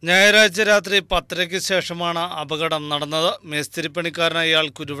 ഞായറാഴ്ച രാത്രി 10:30 ശേഷമാണ് അപകടം നടന്നത്. മേസ്തിരിപ്പണിക്കാരനായ ഇയാൾ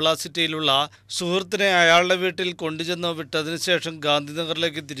കുരുവിള സിറ്റിയിലുള്ള സുഹൃത്തിനെ അയാളുടെ വീട്ടിൽ കൊണ്ടുചെന്ന് വിട്ടതിനു ശേഷം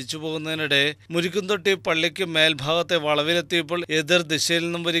ഗാന്ധിനഗറിലേക്ക് തിരിച്ചു പോകുന്നതിനിടെ മുരിക്കുംതൊട്ടി പള്ളിക്ക് മേൽഭാഗത്തെ വളവിലെത്തിയപ്പോൾ എതിർ ദിശയിൽ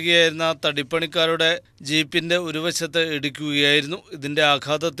നിന്നും വരികയായിരുന്ന തടിപ്പണിക്കാരുടെ ജീപ്പിന്റെ ഒരു വശത്ത് ഇടിക്കുകയായിരുന്നു. ഇതിന്റെ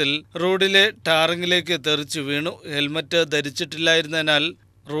ആഘാതത്തിൽ റോഡിലെ ടാറിങ്ങിലേക്ക് തെറിച്ചു വീണു. ഹെൽമറ്റ് ധരിച്ചിട്ടില്ലായിരുന്നതിനാൽ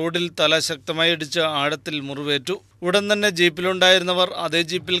റോഡിൽ തല ശക്തമായി ഇടിച്ച് ആഴത്തിൽ മുറിവേറ്റു. ഉടൻ തന്നെ ജീപ്പിലുണ്ടായിരുന്നവർ അതേ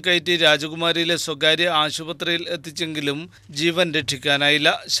ജീപ്പിൽ കയറ്റി രാജകുമാരിയിലെ സ്വകാര്യ ആശുപത്രിയിൽ എത്തിച്ചെങ്കിലും ജീവൻ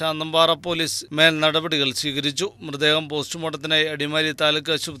രക്ഷിക്കാനായില്ല. ശാന്തമ്പാറ പോലീസ് മേൽ നടപടികൾ സ്വീകരിച്ചു. മൃതദേഹം പോസ്റ്റ്മോർട്ടത്തിനായി അടിമാലി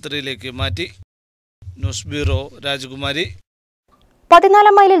താലൂക്ക് ആശുപത്രിയിലേക്ക് മാറ്റി. ന്യൂസ് ബ്യൂറോ, രാജകുമാരി.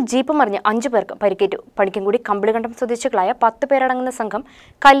 14 മൈലിൽ ജീപ്പ് മറിഞ്ഞ് 5 പേർക്ക് പരിക്കേറ്റു. പണിക്കൻകുടി കമ്പിളികണ്ടം സ്വദേശികളായ 10 പേരടങ്ങുന്ന സംഘം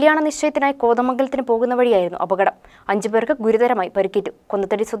കല്യാണ നിശ്ചയത്തിനായി കോതമംഗലത്തിന് പോകുന്ന വഴിയായിരുന്നു അപകടം. 5 പേർക്ക് ഗുരുതരമായി പരിക്കേറ്റു.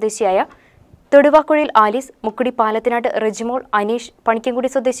 കൊന്നത്തടി സ്വദേശിയായ തൊടുവാക്കുഴിയിൽ ആലീസ്, മുക്കുടി പാലത്തിനാട്ട് റെജിമോൾ, അനീഷ്, പണിക്കൻകുടി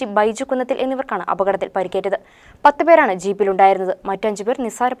സ്വദേശി ബൈജു കുന്നത്തിൽ എന്നിവർക്കാണ് അപകടത്തിൽ പരിക്കേറ്റത്. 10 പേരാണ് ജീപ്പിലുണ്ടായിരുന്നത്. മറ്റ് 5 പേർ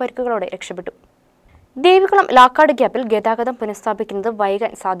നിസ്സാര പരിക്കുകളോടെ രക്ഷപ്പെട്ടു. ദേവികുളം ലാക്കാട് ഗ്യാപ്പിൽ ഗതാഗതം പുനഃസ്ഥാപിക്കുന്നത്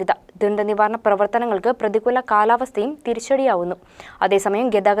വൈകാൻ സാധ്യത. ദുരന്ത നിവാരണ പ്രവർത്തനങ്ങൾക്ക് പ്രതികൂല കാലാവസ്ഥയും തിരിച്ചടിയാവുന്നു. അതേസമയം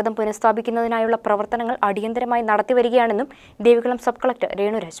ഗതാഗതം പുനഃസ്ഥാപിക്കുന്നതിനായുള്ള പ്രവർത്തനങ്ങൾ അടിയന്തരമായി നടത്തിവരികയാണെന്നും ദേവികുളം സബ് കളക്ടർ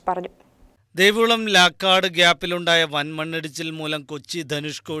രേണുരാജ് പറഞ്ഞു. ദേവികുളം ലാക്കാട് ഗ്യാപ്പിലുണ്ടായ വൻമണ്ണിടിച്ചിൽ മൂലം കൊച്ചി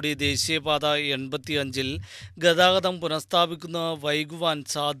ധനുഷ്കോടി ദേശീയപാത 85-ൽ ഗതാഗതം പുനഃസ്ഥാപിക്കുന്നത് വൈകുവാൻ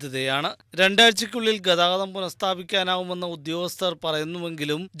സാധ്യതയാണ്. 2 ആഴ്ചയ്ക്കുള്ളിൽ ഗതാഗതം പുനഃസ്ഥാപിക്കാനാവുമെന്ന് ഉദ്യോഗസ്ഥർ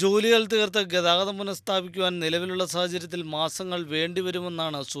പറയുന്നുവെങ്കിലും ജോലികൾ തീർത്ത് ഗതാഗതം പുനഃസ്ഥാപിക്കുവാൻ നിലവിലുള്ള സാഹചര്യത്തിൽ മാസങ്ങൾ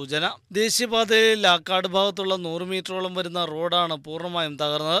വേണ്ടിവരുമെന്നാണ് സൂചന. ദേശീയപാതയിലെ ലാക്കാട് ഭാഗത്തുള്ള 100 മീറ്ററോളം വരുന്ന റോഡാണ് പൂർണ്ണമായും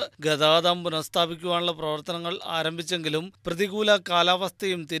തകർന്നത്. ഗതാഗതം പുനഃസ്ഥാപിക്കുവാനുള്ള പ്രവർത്തനങ്ങൾ ആരംഭിച്ചെങ്കിലും പ്രതികൂല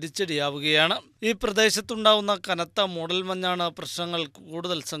കാലാവസ്ഥയും തിരിച്ചടിയാവുകയാണ്. ഈ പ്രദേശത്തുണ്ടാവുന്ന കനത്ത മൂടൽമഞ്ഞാണ് പ്രശ്നങ്ങൾ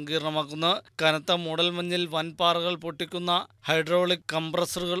കൂടുതൽ സങ്കീർണമാക്കുന്നത്. കനത്ത മൂടൽമഞ്ഞിൽ വൻപാറകൾ പൊട്ടിക്കുന്ന ഹൈഡ്രോളിക്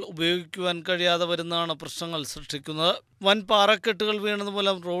കംപ്രസറുകൾ ഉപയോഗിക്കുവാൻ കഴിയാതെ വരുന്നതാണ് പ്രശ്നങ്ങൾ സൃഷ്ടിക്കുന്നത്. വൻ പാറക്കെട്ടുകൾ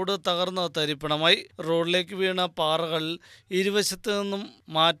വീണതുമൂലം റോഡ് തകർന്ന് തരിപ്പണമായി. റോഡിലേക്ക് വീണ പാറകൾ ഇരുവശത്ത് നിന്നും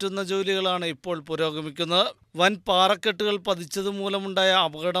മാറ്റുന്ന ജോലികളാണ് ഇപ്പോൾ പുരോഗമിക്കുന്നത്. വൻ പാറക്കെട്ടുകൾ പതിച്ചതുമൂലമുണ്ടായ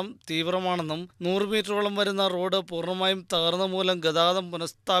അപകടം തീവ്രമാണെന്നും 100 മീറ്ററോളം വരുന്ന റോഡ് പൂർണ്ണമായും തകർന്ന മൂലം ഗതാഗതം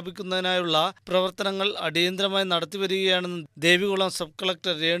പുനഃസ്ഥാപിക്കുന്നതിനായുള്ള പ്രവർത്തനങ്ങൾ അടിയന്തരമായി നടത്തിവരികയാണെന്നും ദേവികുളം സബ്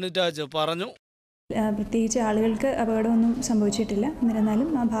കളക്ടർ രേണുരാജ് പറഞ്ഞു. പ്രത്യേകിച്ച് ആളുകൾക്ക് അപകടമൊന്നും സംഭവിച്ചിട്ടില്ല. എന്നിരുന്നാലും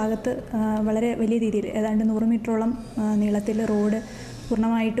ആ ഭാഗത്ത് വളരെ വലിയ രീതിയിൽ ഏതാണ്ട് 100 മീറ്ററോളം നീളത്തിൽ റോഡ്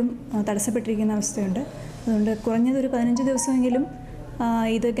പൂർണ്ണമായിട്ടും തടസ്സപ്പെട്ടിരിക്കുന്ന അവസ്ഥയുണ്ട്. അതുകൊണ്ട് കുറഞ്ഞതൊരു 15 ദിവസമെങ്കിലും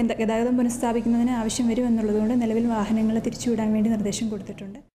ഇത് ഗതാഗതം പുനഃസ്ഥാപിക്കുന്നതിന് ആവശ്യം വരുമെന്നുള്ളതുകൊണ്ട് നിലവിൽ വാഹനങ്ങൾ തിരിച്ചുവിടാൻ വേണ്ടി നിർദ്ദേശം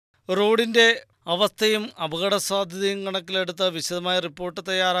കൊടുത്തിട്ടുണ്ട്. റോഡിന്റെ അവസ്ഥയും അപകട സാധ്യതയും കണക്കിലെടുത്ത് വിശദമായ റിപ്പോർട്ട്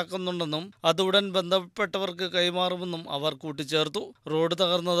തയ്യാറാക്കുന്നുണ്ടെന്നും അത് ഉടൻ ബന്ധപ്പെട്ടവർക്ക് കൈമാറുമെന്നും അവർ കൂട്ടിച്ചേർത്തു. റോഡ്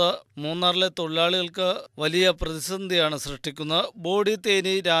തകർന്നത് മൂന്നാറിലെ തൊഴിലാളികൾക്ക് വലിയ പ്രതിസന്ധിയാണ് സൃഷ്ടിക്കുന്നത്. ബോഡി,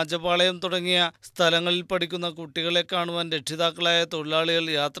 തേനി, രാജപാളയം തുടങ്ങിയ സ്ഥലങ്ങളിൽ പഠിക്കുന്ന കുട്ടികളെ കാണുവാൻ രക്ഷിതാക്കളായ തൊഴിലാളികൾ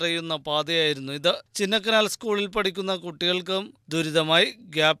യാത്ര ചെയ്യുന്ന പാതയായിരുന്നു ഇത്. ചിന്നക്കനാൽ സ്കൂളിൽ പഠിക്കുന്ന കുട്ടികൾക്കും ദുരിതമായി.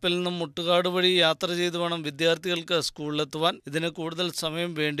 ഗ്യാപ്പിൽ നിന്നും മുട്ടുകാട് വഴി യാത്ര ചെയ്തു വേണം വിദ്യാർത്ഥികൾക്ക് സ്കൂളിലെത്തുവാൻ. ഇതിന് കൂടുതൽ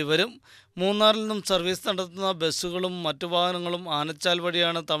സമയം വേണ്ടിവരും. മൂന്നാറിൽ നിന്നും സർവീസ് നടത്തുന്ന ബസ്സുകളും മറ്റു വാഹനങ്ങളും ആനച്ചാൽ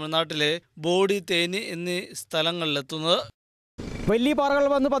വഴിയാണ് തമിഴ്നാട്ടിലെ ബോഡി, തേനി എന്നീ സ്ഥലങ്ങളിലെത്തുന്നത്. വലിയ പാറകൾ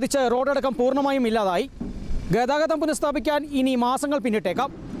വന്ന് പതിച്ച് റോഡടക്കം പൂർണ്ണമായും ഇല്ലാതായി. ഗതാഗതം പുനഃസ്ഥാപിക്കാൻ ഇനി മാസങ്ങൾ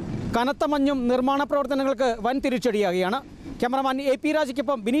പിന്നിട്ടേക്കാം. കനത്ത മഞ്ഞും നിർമ്മാണ പ്രവർത്തനങ്ങൾക്ക് വൻ തിരിച്ചടിയാകുകയാണ്. Cameraman AP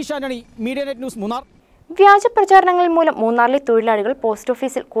രാജയ്ക്കൊപ്പം Bineesh Antony, media net news, Munnar. വ്യാജ പ്രചാരണങ്ങൾ മൂലം മൂന്നാറിലെ തൊഴിലാളികൾ പോസ്റ്റ്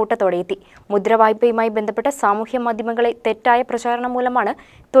ഓഫീസിൽ കൂട്ടത്തോടെ എത്തി. മുദ്രവായ്പയുമായി ബന്ധപ്പെട്ട സാമൂഹ്യ മാധ്യമങ്ങളെ തെറ്റായ പ്രചാരണം മൂലമാണ്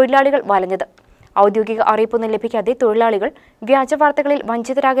തൊഴിലാളികൾ വലഞ്ഞത്. ഔദ്യോഗിക അറിയിപ്പൊന്നും ലഭിക്കാതെ തൊഴിലാളികൾ വ്യാജ വാർത്തകളിൽ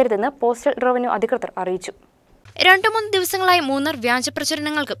വഞ്ചിതരാകരുതെന്ന് പോസ്റ്റൽ റവന്യൂ അധികൃതർ അറിയിച്ചു. 2-3 ദിവസങ്ങളായി മൂന്നാർ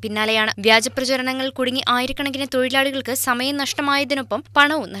വ്യാജപ്രചരണങ്ങൾക്ക് പിന്നാലെയാണ്. വ്യാജപ്രചരണങ്ങൾ കുടുങ്ങി ആയിരക്കണക്കിന് തൊഴിലാളികൾക്ക് സമയം നഷ്ടമായതിനൊപ്പം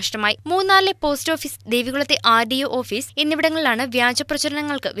പണവും നഷ്ടമായി. മൂന്നാറിലെ പോസ്റ്റ് ഓഫീസ്, ദേവികുളത്തെ RDO ഓഫീസ് എന്നിവിടങ്ങളിലാണ്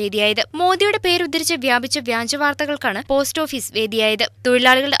വ്യാജപ്രചരണങ്ങൾക്ക് വേദിയായത്. മോദിയുടെ പേരുദ്ധരിച്ച് വ്യാപിച്ച വ്യാജവാർത്തകൾക്കാണ് പോസ്റ്റ് ഓഫീസ് വേദിയായത്.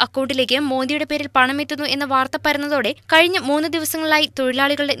 തൊഴിലാളികളുടെ അക്കൗണ്ടിലേക്ക് മോദിയുടെ പേരിൽ പണമെത്തുന്നു എന്ന വാർത്ത പരന്നതോടെ കഴിഞ്ഞ 3 ദിവസങ്ങളായി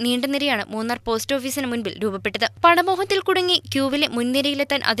തൊഴിലാളികളുടെ നീണ്ടനിരയാണ് മൂന്നാർ പോസ്റ്റ് ഓഫീസിന് മുൻപിൽ രൂപപ്പെട്ടത്. പണമോഹത്തിൽ കുടുങ്ങി ക്യൂവിലെ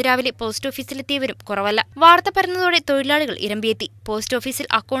മുൻനിരയിലെത്താൻ അതിരാവിലെ പോസ്റ്റ് ഓഫീസിലെത്തിയവരും കുറവല്ല. വാർത്ത പരന്നതോടെ തൊഴിലാളികൾ ഇരമ്പിയെത്തി. പോസ്റ്റ് ഓഫീസിൽ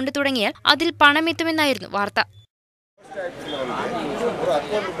അക്കൗണ്ട് തുടങ്ങിയാൽ അതിൽ പണമെത്തുമെന്നായിരുന്നു വാർത്ത. ஒரு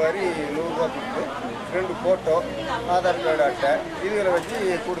அக்கௌண்ட் மாதிரி 100 ரூபா கொடுத்து 2 ஃபோட்டோ, ஆதார் கார்டு அட்டை இதுகளை வச்சு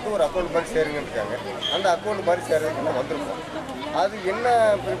கொடுத்து ஒரு அக்கௌண்ட் மாதிரி சேருங்கன்னு இருக்காங்க. அந்த அக்கௌண்ட் மாதிரி சேருறதுக்கு நான் வந்திருக்கோம். அது என்ன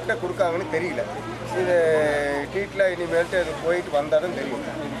பிரிப்டாக கொடுக்காங்கன்னு தெரியல. இது டீட்டில் இனிமேல்ட்டு அது போயிட்டு வந்தாலும் தெரியும்.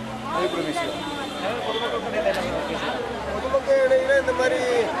 அது விஷயம் பொதுமக்கள் இடையில இந்த மாதிரி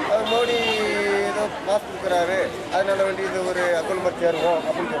மோடி ஏதோ காசு கொடுக்குறாரு, அதனால வேண்டி இது ஒரு அக்கௌண்ட் மாதிரி சேருவோம்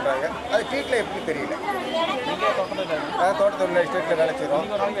அப்படின்னு சொல்கிறாங்க. அது டீட்டில் எப்படி தெரியல. தோட்டத்தொழில் எஸ்டேட்டில் வேலை செய்கிறோம்.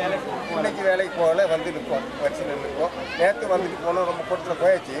 இன்னைக்கு வேலைக்கு போகல, வந்து நிற்போம், வரிசையில் நிற்போம். நேற்று வந்துட்டு போனோம், ரொம்ப கூட்டத்தில்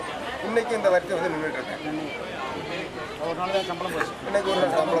போயாச்சு. இன்னைக்கு இந்த வரிசை வந்து நின்றுட்டுருக்கேன். இன்னைக்கு ஒரு நாள் சம்பளம் போயிடுச்சு.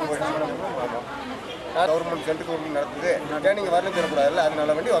 ஆமாம், கவர்மெண்ட் சென்ட்ரல் கவர்மெண்ட் நடத்துது. நீங்கள் வரணும் சொல்லக்கூடாதுல்ல, அதனால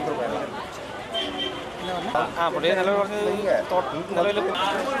வேண்டி வந்துருப்போம். அப்படியே நிலவில்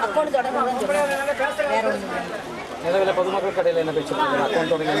நிலவில் பொதுமக்கள் கடையில் என்ன பேச்சுருக்காங்க?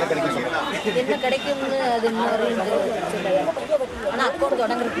 அக்கௌண்ட் தொடங்கி என்ன கிடைக்கும் சொல்லுங்கள். என்ன கிடைக்கும்னு அது இன்னொரு ஆனால் அக்கௌண்ட்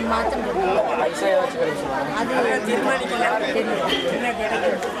தொடங்குறதுக்கு மாற்றம் பைசா ஏதாச்சும் கிடைக்கும் சொல்லுவாங்க. அது தீர்மானிக்கல,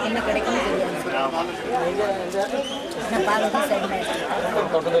 என்ன கிடைக்கும்னு தெரியாது. நான் பார்த்து சரி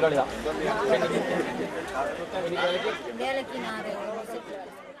தோட்ட தொழிலாளி தான். வேலைக்கு நான்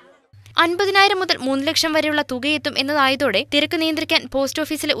 50,000 മുതൽ 3 ലക്ഷം വരെയുള്ള തുകയെത്തും എന്നതായതോടെ തിരക്ക് നിയന്ത്രിക്കാൻ പോസ്റ്റ്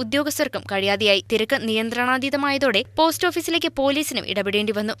ഓഫീസിലെ ഉദ്യോഗസ്ഥർക്കും കഴിയാതെയായി. തിരക്ക് നിയന്ത്രണാതീതമായതോടെ പോസ്റ്റ് ഓഫീസിലേക്ക് പോലീസിനും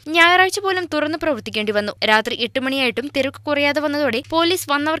ഇടപെടേണ്ടി വന്നു. ഞായറാഴ്ച പോലും തുറന്നു പ്രവർത്തിക്കേണ്ടി വന്നു. രാത്രി 8 മണിയായിട്ടും തിരക്ക് കുറയാതെ വന്നതോടെ പോലീസ്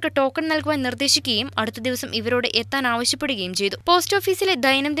വന്നവർക്ക് ടോക്കൺ നൽകുവാൻ നിർദ്ദേശിക്കുകയും അടുത്ത ദിവസം ഇവരോട് എത്താൻ ആവശ്യപ്പെടുകയും ചെയ്തു. പോസ്റ്റ് ഓഫീസിലെ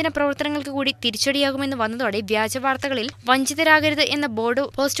ദൈനംദിന പ്രവർത്തനങ്ങൾക്ക് കൂടി തിരിച്ചടിയാകുമെന്ന് വന്നതോടെ വ്യാജവാർത്തകളിൽ വഞ്ചിതരാകരുത് എന്ന ബോർഡ്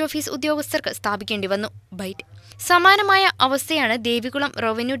പോസ്റ്റ് ഓഫീസ് ഉദ്യോഗസ്ഥർക്ക് സ്ഥാപിക്കേണ്ടി വന്നു. ബൈറ്റ്. സമാനമായ അവസ്ഥയാണ് ദേവികുളം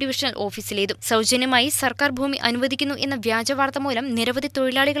റവന്യൂ ഡിവിഷണൽ ഓഫീസിലേതും. സൗജന്യമായി സർക്കാർ ഭൂമി അനുവദിക്കുന്നു എന്ന വ്യാജവാർത്ത മൂലം നിരവധി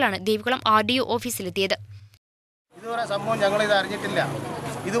തൊഴിലാളികളാണ് ദേവികുളം RDO ഓഫീസിലെത്തിയത്. ഇതുവരെ സംഭവം ഞങ്ങളിത് അറിഞ്ഞിട്ടില്ല.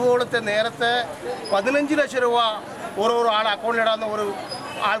 ഇതുപോലത്തെ നേരത്തെ 15 ലക്ഷം രൂപ ഓരോ ആൾ അക്കൗണ്ടിലിടാവുന്ന ഒരു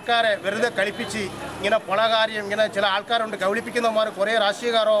ആൾക്കാരെ വെറുതെ കളിപ്പിച്ച് ഇങ്ങനെ പൊളകാര്യം ഇങ്ങനെ ചില ആൾക്കാരുണ്ട്, കബളിപ്പിക്കുന്നവന്മാർ, കുറേ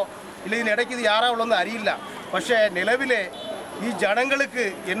രാഷ്ട്രീയക്കാരോ ഇല്ല, ഇതിനിടയ്ക്ക് ഇത് ആരാ ഉള്ളതെന്ന് അറിയില്ല. പക്ഷേ നിലവിലെ ഈ ജനങ്ങൾക്ക്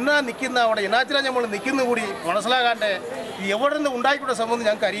എന്നാ നിൽക്കുന്ന അവിടെ എന്നാത്തിലാണ് നമ്മൾ നിൽക്കുന്ന കൂടി മനസ്സിലാകാണ്ട് എവിടെ നിന്ന് ഉണ്ടായിക്കൂടെ സംബന്ധിച്ച്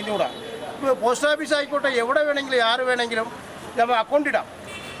ഞങ്ങൾക്ക് അറിയുന്നൂടാ. ഇപ്പോൾ പോസ്റ്റ് ഓഫീസ് ആയിക്കോട്ടെ, എവിടെ വേണമെങ്കിലും ആര് വേണമെങ്കിലും നമ്മൾ അക്കൗണ്ട് ഇടാം.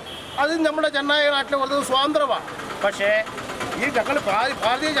 അത് നമ്മുടെ ജനനായക നാട്ടിലെ വളരെ സ്വാതന്ത്ര്യമാണ്. പക്ഷേ ഈ ഞങ്ങൾ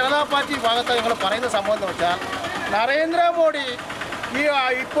ഭാരതീയ ജനതാ പാർട്ടി ഭാഗത്ത് ഞങ്ങൾ പറയുന്ന സംഭവം എന്ന് വെച്ചാൽ നരേന്ദ്രമോദി ഈ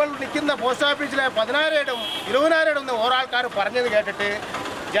ഇപ്പോൾ നിൽക്കുന്ന പോസ്റ്റ് ഓഫീസിലെ 10,000 20,000 ഓരാൾക്കാർ പറഞ്ഞത് കേട്ടിട്ട്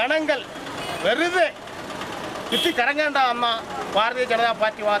ജനങ്ങൾ വെറുതെ ചുറ്റിക്കറങ്ങേണ്ട എന്ന ഭാരതീയ ജനതാ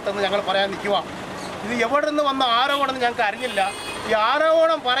പാർട്ടി ഭാഗത്തുനിന്ന് ഞങ്ങൾ പറയാൻ നിൽക്കുക. ഇത് എവിടെ നിന്ന് വന്ന ആരോപണം ഞങ്ങൾക്ക് അറിഞ്ഞില്ല. ഈ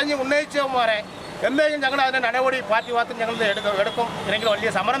ആരോപണം പറഞ്ഞ് ഉന്നയിച്ചവന്മാരെ എന്തെങ്കിലും ഞങ്ങൾ അതിൻ്റെ നടപടി പാർട്ടി ഭാഗത്ത് ഞങ്ങൾ എടുക്കും, അല്ലെങ്കിൽ വലിയ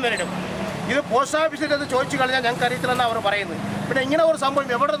സമരം നേരിടും. ഇത് പോസ്റ്റ് ഓഫീസിൽ അത് ചോദിച്ചു കളഞ്ഞാൽ ഞങ്ങൾക്ക് അറിയത്തില്ലെന്നാണ് അവർ പറയുന്നത്. പിന്നെ ഇങ്ങനെ ഒരു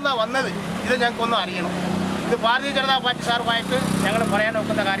സംഭവം എവിടെ നിന്നാണ് വന്നത് ഇത് ഞങ്ങൾക്കൊന്നും അറിയണം. ഇത് ഭാരതീയ ജനതാ പാർട്ടി സാർവായിട്ട് ഞങ്ങൾ പറയാൻ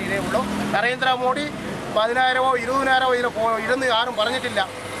നോക്കുന്ന കാര്യം ഇതേ ഉള്ളൂ. നരേന്ദ്രമോദി 10,000 20,000 ഇതെന്ന് ആരും പറഞ്ഞിട്ടില്ല.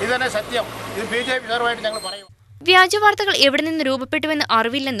 ഇത് തന്നെ സത്യം. ഇത് BJP സാർവായിട്ട് ഞങ്ങൾ പറയും. വ്യാജവാർത്തകൾ എവിടെ നിന്ന് രൂപപ്പെട്ടുവെന്ന്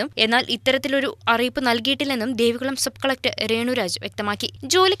അറിവില്ലെന്നും എന്നാൽ ഇത്തരത്തിലൊരു അറിയിപ്പ് നൽകിയിട്ടില്ലെന്നും ദേവികുളം സബ് കളക്ടർ രേണുരാജ് വ്യക്തമാക്കി.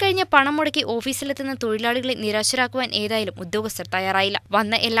 ജോലി കഴിഞ്ഞ് പണം മുടക്കി ഓഫീസിലെത്തുന്ന തൊഴിലാളികളെ നിരാശരാക്കുവാൻ ഏതായാലും ഉദ്യോഗസ്ഥർ തയ്യാറായില്ല.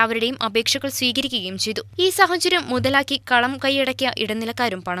 വന്ന എല്ലാവരുടെയും അപേക്ഷകൾ സ്വീകരിക്കുകയും ചെയ്തു. ഈ സാഹചര്യം മുതലാക്കി കളം കൈയടക്കിയ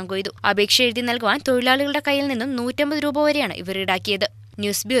ഇടനിലക്കാരും പണം കൊയ്തു. അപേക്ഷ എഴുതി നൽകുവാൻ തൊഴിലാളികളുടെ കയ്യിൽ നിന്നും 150 രൂപ വരെയാണ് ഇവർ ഈടാക്കിയത്.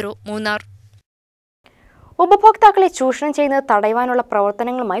 News bureau, Munnar. ഉപഭോക്താക്കളെ ചൂഷണം ചെയ്യുന്നത് തടയുവാനുള്ള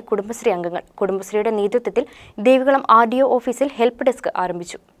പ്രവർത്തനങ്ങളുമായി കുടുംബശ്രീ അംഗങ്ങൾ. കുടുംബശ്രീയുടെ നേതൃത്വത്തിൽ ദേവികുളം RDO ഓഫീസിൽ ഹെൽപ്പ് ഡെസ്ക്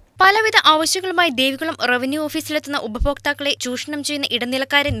ആരംഭിച്ചു. പലവിധ ആവശ്യങ്ങളുമായി ദേവികുളം റവന്യൂ ഓഫീസിലെത്തുന്ന ഉപഭോക്താക്കളെ ചൂഷണം ചെയ്യുന്ന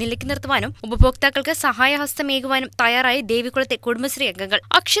ഇടനിലക്കാരെ നിലയ്ക്ക് നിർത്തുവാനും ഉപഭോക്താക്കൾക്ക് സഹായഹസ്തമേകുവാനും തയ്യാറായ ദേവികുളത്തെ കുടുംബശ്രീ അംഗങ്ങൾ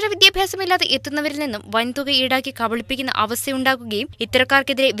അക്ഷരവിദ്യാഭ്യാസമില്ലാതെ എത്തുന്നവരിൽ നിന്നും വൻതുക ഈടാക്കി കബളിപ്പിക്കുന്ന അവസ്ഥയുണ്ടാകുകയും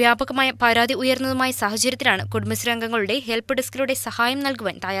ഇത്തരക്കാർക്കെതിരെ വ്യാപകമായ പരാതി ഉയർന്നതുമായ സാഹചര്യത്തിലാണ് കുടുംബശ്രീ അംഗങ്ങളുടെ ഹെൽപ്പ് ഡെസ്കിലൂടെ സഹായം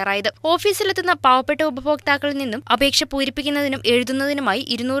നൽകുവാൻ തയ്യാറായത്. ഓഫീസിലെത്തുന്ന പാവപ്പെട്ട ഉപഭോക്താക്കളിൽ നിന്നും അപേക്ഷ പൂരിപ്പിക്കുന്നതിനും എഴുതുന്നതിനുമായി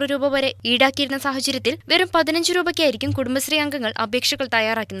 200 രൂപ വരെ ഈടാക്കിയിരുന്ന സാഹചര്യത്തിൽ വെറും 15 രൂപയ്ക്കായിരിക്കും കുടുംബശ്രീ അംഗങ്ങൾ അപേക്ഷകൾ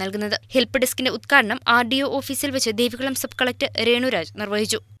തയ്യാറാക്കി നൽകുന്നത്. ഹെൽപ്പ് ഡെസ്കിന്റെ ഉദ്ഘാടനം RDO ഓഫീസിൽ വെച്ച് ദേവികുളം സബ് കളക്ടർ രേണുരാജ്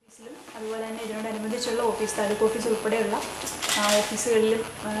നിർവഹിച്ചു. അതുപോലെ തന്നെ ഇതിനോടനുബന്ധിച്ചുള്ള ഓഫീസ്, താലൂക്ക് ഓഫീസ് ഉൾപ്പെടെയുള്ള ഓഫീസുകളിലും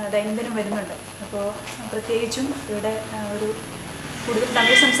ദൈനംദിനം വരുന്നുണ്ട്. അപ്പോൾ പ്രത്യേകിച്ചും ഇവിടെ ഒരു കൂടുതൽ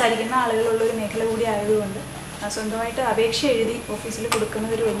തമിഴ് സംസാരിക്കുന്ന ആളുകളുള്ള ഒരു മേഖല കൂടി ആയതുകൊണ്ട് സ്വന്തമായിട്ട് അപേക്ഷ എഴുതി ഓഫീസിൽ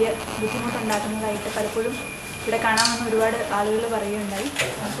കൊടുക്കുന്നത് ഒരു വലിയ ബുദ്ധിമുട്ടുണ്ടാക്കുന്നതായിട്ട് പലപ്പോഴും ഇവിടെ കാണാമെന്ന് ഒരുപാട് ആളുകൾ പറയുകയുണ്ടായി.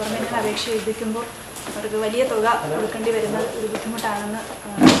 പുറമേ നിന്ന് അപേക്ഷ എഴുതിക്കുമ്പോൾ അവർക്ക് വലിയ തുക കൊടുക്കേണ്ടി വരുന്നത് ഒരു ബുദ്ധിമുട്ടാണെന്ന്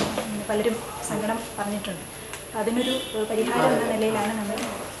പലരും സങ്കടം പറഞ്ഞിട്ടുണ്ട്. അതിനൊരു പരിഹാരം എന്ന നിലയിലാണ് നമ്മൾ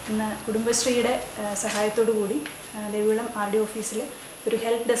ഇന്ന് കുടുംബശ്രീയുടെ സഹായത്തോടു കൂടി ദേവികുളം RDO ഓഫീസിൽ ഒരു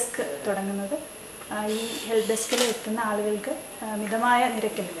ഹെൽപ്പ് ഡെസ്ക് തുടങ്ങുന്നത്. ഈ ഹെൽപ്പ് ഡെസ്കിൽ എത്തുന്ന ആളുകൾക്ക് മിതമായ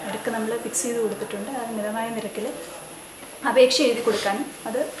നിരക്കിൽ നിരക്ക് നമ്മൾ ഫിക്സ് ചെയ്ത് കൊടുത്തിട്ടുണ്ട്. അത് മിതമായ നിരക്കിൽ അപേക്ഷ എഴുതി കൊടുക്കാനും,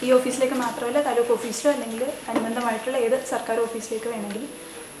 അത് ഈ ഓഫീസിലേക്ക് മാത്രമല്ല താലൂക്ക് ഓഫീസിലോ അല്ലെങ്കിൽ അനുബന്ധമായിട്ടുള്ള ഏത് സർക്കാർ ഓഫീസിലേക്ക് വേണമെങ്കിലും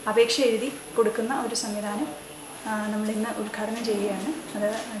അപേക്ഷ എഴുതി കൊടുക്കുന്ന ഒരു സംവിധാനം നമ്മൾ ഇന്ന് ഉദ്ഘാടനം ചെയ്യുകയാണ്. അത്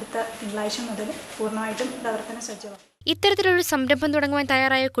അടുത്ത തിങ്കളാഴ്ച മുതൽ പൂർണ്ണമായിട്ടും പ്രവർത്തന സജ്ജമാകും. ഇത്തരത്തിലൊരു സംരംഭം തുടങ്ങുവാൻ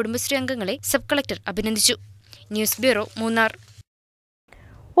തയ്യാറായ കുടുംബശ്രീ അംഗങ്ങളെ സബ് കളക്ടർ അഭിനന്ദിച്ചു. News bureau, Munnar.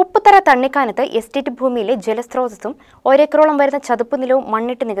 Upputhara തണ്ണിക്കാനത്ത് estate ഭൂമിയിലെ ജലസ്രോതസ്സും ഒരേക്കറോളം വരുന്ന ചതുപ്പ് നിലവും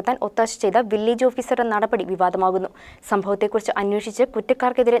മണ്ണിട്ട് നികത്താൻ ഒത്താശ ചെയ്ത വില്ലേജ് ഓഫീസറുടെ നടപടി വിവാദമാകുന്നു. സംഭവത്തെക്കുറിച്ച് അന്വേഷിച്ച്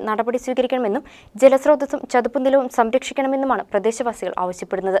കുറ്റക്കാർക്കെതിരെ നടപടി സ്വീകരിക്കണമെന്നും ജലസ്രോതസ്സും ചതുപ്പ് നിലവും സംരക്ഷിക്കണമെന്നുമാണ് പ്രദേശവാസികൾ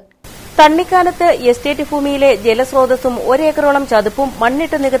ആവശ്യപ്പെടുന്നത്. തണ്ണിക്കാനത്ത് എസ്റ്റേറ്റ് ഭൂമിയിലെ ജലസ്രോതസ്സും ഒരേക്കറോളം ചതുപ്പും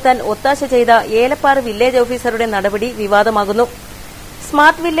മണ്ണിട്ട് നികത്താൻ ഒത്താശ ചെയ്ത ഏലപ്പാറ വില്ലേജ് ഓഫീസറുടെ നടപടി വിവാദമാകുന്നു.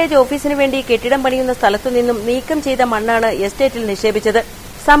 സ്മാർട്ട് വില്ലേജ് ഓഫീസിനു വേണ്ടി കെട്ടിടം പണിയുന്ന സ്ഥലത്തുനിന്നും നീക്കം ചെയ്ത മണ്ണാണ് എസ്റ്റേറ്റിൽ നിക്ഷേപിച്ചത്.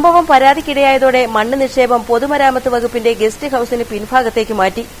 സംഭവം പരാതിക്കിടയായതോടെ മണ്ണ് നിക്ഷേപം പൊതുമരാമത്ത് വകുപ്പിന്റെ ഗസ്റ്റ് ഹൌസിന് പിൻഭാഗത്തേക്ക്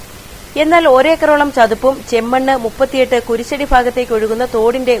മാറ്റി. എന്നാൽ ഒരേക്കറോളം ചതുപ്പും ചെമ്മണ്ണ് 38 കുരിശടി ഭാഗത്തേക്ക് ഒഴുകുന്ന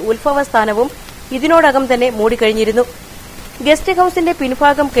തോടിന്റെ ഉത്ഭവസ്ഥാനവും ഇതിനോടകം തന്നെ മൂടിക്കഴിഞ്ഞിരുന്നു. ഗസ്റ്റ് ഹൌസിന്റെ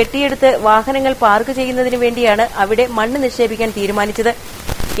പിൻഭാഗം കെട്ടിയെടുത്ത് വാഹനങ്ങൾ പാർക്ക് ചെയ്യുന്നതിനു വേണ്ടിയാണ് അവിടെ മണ്ണ് നിക്ഷേപിക്കാൻ തീരുമാനിച്ചത്.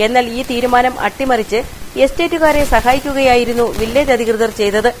 എന്നാൽ ഈ തീരുമാനം അട്ടിമറിച്ച് എസ്റ്റേറ്റുകാരെ സഹായിക്കുകയായിരുന്നു വില്ലേജ് അധികൃതർ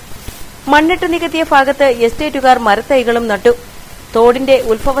ചെയ്തത്. മണ്ണിട്ട് നികത്തിയ ഭാഗത്ത് എസ്റ്റേറ്റുകാർ മരത്തൈകളും നട്ടു. തോടിന്റെ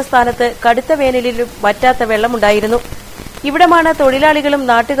ഉത്ഭവസ്ഥാനത്ത് കടുത്ത വേനലിലും വറ്റാത്ത വെള്ളമുണ്ടായിരുന്നു. ഇവിടമാണ് തൊഴിലാളികളും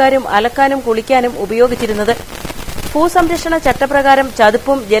നാട്ടുകാരും അലക്കാനും കുളിക്കാനും ഉപയോഗിച്ചിരുന്നത്. ഭൂസംരക്ഷണ ചട്ടപ്രകാരം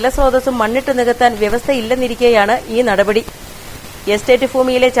ചതുപ്പും ജലസ്രോതസ്സും മണ്ണിട്ട് നികത്താൻ വ്യവസ്ഥയില്ലെന്നിരിക്കെയാണ് ഈ നടപടി. എസ്റ്റേറ്റ്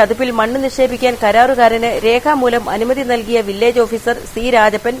ഭൂമിയിലെ ചതുപ്പിൽ മണ്ണ് നിക്ഷേപിക്കാൻ കരാറുകാരന് രേഖാമൂലം അനുമതി നൽകിയ വില്ലേജ് ഓഫീസർ C.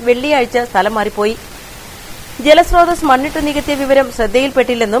 രാജപ്പൻ വെള്ളിയാഴ്ച സ്ഥലം മാറിപ്പോയി. ജലസ്രോതസ് മണ്ണിട്ട് നികത്തിയ വിവരം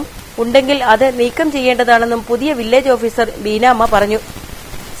ശ്രദ്ധയിൽപ്പെട്ടില്ലെന്നും ഉണ്ടെങ്കിൽ അത് നീക്കം ചെയ്യേണ്ടതാണെന്നും പുതിയ വില്ലേജ് ഓഫീസർ ബീനാമ്മ പറഞ്ഞു.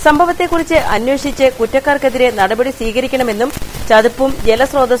 സംഭവത്തെക്കുറിച്ച് അന്വേഷിച്ച് കുറ്റക്കാർക്കെതിരെ നടപടി സ്വീകരിക്കണമെന്നും ചതുപ്പും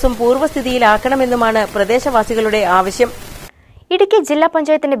ജലസ്രോതസ്സും പൂർവ്വസ്ഥിതിയിലാക്കണമെന്നുമാണ് പ്രദേശവാസികളുടെ ആവശ്യം. ഇടുക്കി ജില്ലാ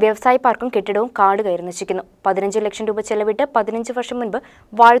പഞ്ചായത്തിന്റെ വ്യവസായ പാർക്കും കെട്ടിടവും കാട് കയറി നശിക്കുന്നു. 15 ലക്ഷം രൂപ ചെലവിട്ട് 15 വർഷം മുൻപ്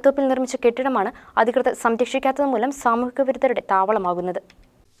വാഴത്തോപ്പിൽ നിർമ്മിച്ച കെട്ടിടമാണ് അധികൃതർ സംരക്ഷിക്കാത്തതുമൂലം സാമൂഹിക വിരുദ്ധരുടെ താവളമാകുന്നത്.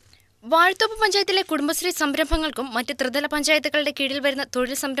 വാഴത്തോപ്പ് പഞ്ചായത്തിലെ കുടുംബശ്രീ സംരംഭങ്ങൾക്കും മറ്റ് ത്രിതല പഞ്ചായത്തുകളുടെ കീഴിൽ വരുന്ന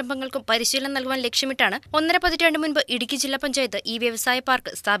തൊഴിൽ സംരംഭങ്ങൾക്കും പരിശീലനം നൽകുവാൻ ലക്ഷ്യമിട്ടാണ് 1.5 പതിറ്റാണ്ട് മുൻപ് ഇടുക്കി ജില്ലാ പഞ്ചായത്ത് ഈ വ്യവസായ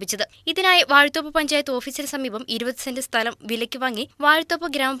പാർക്ക് സ്ഥാപിച്ചത്. ഇതിനായി വാഴത്തോപ്പ് പഞ്ചായത്ത് ഓഫീസിന് സമീപം 20 സെന്റ് സ്ഥലം വിലയ്ക്ക് വാങ്ങി വാഴത്തോപ്പ്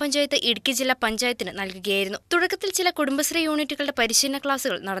ഗ്രാമപഞ്ചായത്ത് ഇടുക്കി ജില്ലാ പഞ്ചായത്തിന് നൽകുകയായിരുന്നു. തുടക്കത്തിൽ ചില കുടുംബശ്രീ യൂണിറ്റുകളുടെ പരിശീലന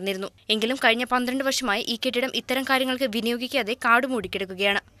ക്ലാസുകൾ നടന്നിരുന്നു. എങ്കിലും കഴിഞ്ഞ 12 വർഷമായി ഈ കെട്ടിടം ഇത്തരം കാര്യങ്ങൾക്ക് വിനിയോഗിക്കാതെ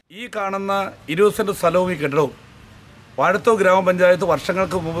കാടുമൂടിക്കിടക്കുകയാണ്. ഈ കാണുന്ന 20 സെന്റ് സ്ഥലവും ഈ കെട്ടിടവും വാഴത്തോപ്പ് ഗ്രാമപഞ്ചായത്ത്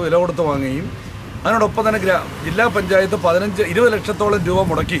വർഷങ്ങൾക്ക് മുമ്പ് വില കൊടുത്ത് വാങ്ങുകയും അതിനോടൊപ്പം തന്നെ ജില്ലാ പഞ്ചായത്ത് 20 ലക്ഷത്തോളം രൂപ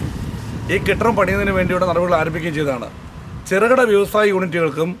മുടക്കി ഈ കെട്ടിടം പണിയുന്നതിന് വേണ്ടിയുള്ള നടപടികൾ ആരംഭിക്കുകയും ചെയ്തതാണ്. ചെറുകിട വ്യവസായ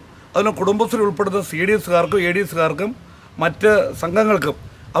യൂണിറ്റുകൾക്കും അതിന് കുടുംബശ്രീ ഉൾപ്പെടുന്ന CDSകാർക്കും ADSകാർക്കും മറ്റ് സംഘങ്ങൾക്കും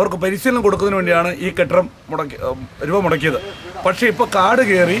അവർക്ക് പരിശീലനം കൊടുക്കുന്നതിന് വേണ്ടിയാണ് ഈ കെട്ടിടം രൂപ മുടക്കിയത്. പക്ഷേ ഇപ്പോൾ കാട്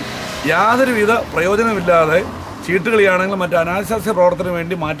കയറി യാതൊരുവിധ പ്രയോജനമില്ലാതെ ചീട്ടുകളിയാണെങ്കിലും മറ്റ് അനാശാസ്യ പ്രവർത്തനത്തിന്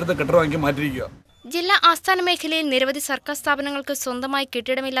വേണ്ടി കെട്ടിടമാക്കി മാറ്റിയിരിക്കുക. ജില്ലാ ആസ്ഥാന മേഖലയിൽ നിരവധി സർക്കാർ സ്ഥാപനങ്ങൾക്ക് സ്വന്തമായി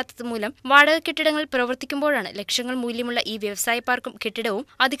കെട്ടിടമില്ലാത്തത് മൂലം വാടക കെട്ടിടങ്ങൾ പ്രവർത്തിക്കുമ്പോഴാണ് ലക്ഷങ്ങൾ മൂല്യമുള്ള ഈ വ്യവസായ പാർക്കും കെട്ടിടവും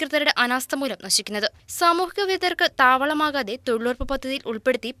അധികൃതരുടെ അനാസ്ഥ മൂലം നശിക്കുന്നത്. സാമൂഹിക വിരുദ്ധർക്ക് താവളമാകാതെ തൊഴിലുറപ്പ് പദ്ധതിയിൽ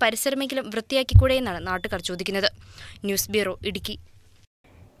ഉൾപ്പെടുത്തി പരിസരമെങ്കിലും വൃത്തിയാക്കിക്കൂടെയെന്നാണ് നാട്ടുകാർ ചോദിക്കുന്നത്. News bureau, Idukki.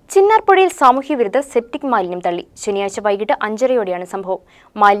 ചിന്നാർപ്പുഴയിൽ സാമൂഹ്യ വിരുദ്ധർ സെപ്റ്റിക് മാലിന്യം തള്ളി. ശനിയാഴ്ച വൈകിട്ട് 5:30 സംഭവം.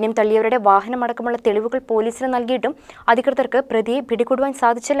 മാലിന്യം തള്ളിയവരുടെ വാഹനമടക്കമുള്ള തെളിവുകൾ പോലീസിന് നൽകിയിട്ടും അധികൃതർക്ക് പ്രതിയെ പിടികൂടുവാൻ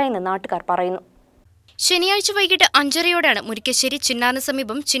സാധിച്ചില്ല എന്ന് നാട്ടുകാർ പറയുന്നു. ശനിയാഴ്ച വൈകിട്ട് 5:30 മുരിക്കശ്ശേരി ചിന്നാറിന്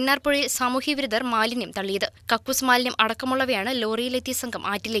സമീപം ചിന്നാർപ്പുഴയിൽ സാമൂഹ്യവിരുദ്ധർ മാലിന്യം തള്ളിയത്. കക്കൂസ് മാലിന്യം അടക്കമുള്ളവയാണ് ലോറിയിലെത്തിയ സംഘം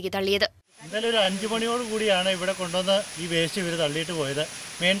ആറ്റിലേക്ക് തള്ളിയത്. ഇന്നലെ ഒരു 5 മണിയോട് കൂടിയാണ് ഇവിടെ കൊണ്ടുവന്ന് ഈ വേസ്റ്റ് ഇവർ തള്ളിയിട്ട് പോയത്.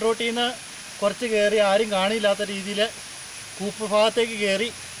 മെയിൻ റോട്ടിൽ നിന്ന് കുറച്ച് കയറി ആരും കാണില്ലാത്ത രീതിയിൽ കൂപ്പ് ഭാഗത്തേക്ക് കയറി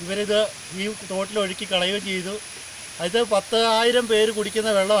ഇവരിത് ഈ തോട്ടിലൊഴുക്കി കളയുകയും ചെയ്തു. അത് 10,000 പേര്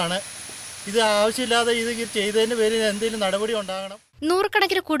കുടിക്കുന്ന വെള്ളമാണ്. ഇത് ആവശ്യമില്ലാതെ ഇത് ചെയ്തതിൻ്റെ പേരിൽ എന്തെങ്കിലും നടപടി ഉണ്ടാകണം.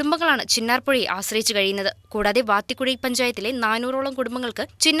 നൂറുകണക്കിന് കുടുംബങ്ങളാണ് ചിന്നാർപ്പുഴയെ ആശ്രയിച്ചു കഴിയുന്നത്. കൂടാതെ വാത്തിക്കുഴി പഞ്ചായത്തിലെ 400ഓളം കുടുംബങ്ങൾക്ക്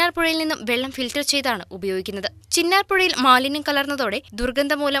ചിന്നാർപ്പുഴയിൽ നിന്നും വെള്ളം ഫിൽറ്റർ ചെയ്താണ് ഉപയോഗിക്കുന്നത്. ചിന്നാർപ്പുഴയിൽ മാലിന്യം കലർന്നതോടെ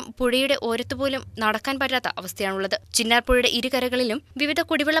ദുർഗന്ധം മൂലം പുഴയുടെ ഓരത്തുപോലും നടക്കാൻ പറ്റാത്ത അവസ്ഥയാണുള്ളത്. ചിന്നാർപ്പുഴയുടെ ഇരുകരകളിലും വിവിധ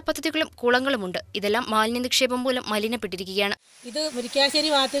കുടിവെള്ള പദ്ധതികളും കുളങ്ങളുമുണ്ട്. ഇതെല്ലാം മാലിന്യ നിക്ഷേപം മൂലം മലിനപ്പെട്ടിരിക്കുകയാണ്. ഇത്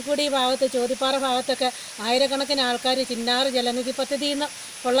മുരിക്കാശ്ശേരി വാത്തിക്കുടി ഭാഗത്ത് ചോതിപ്പാറ ഭാഗത്തൊക്കെ ആയിരക്കണക്കിന് ആൾക്കാർ ചിന്നാർ ജലനിധി പദ്ധതിയിൽ നിന്ന്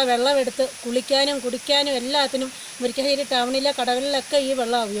ഉള്ള വെള്ളമെടുത്ത് കുളിക്കാനും കുടിക്കാനും എല്ലാത്തിനും മുരിക്കാശ്ശേരി ടൗണിലെ കടകളിലൊക്കെ ഈ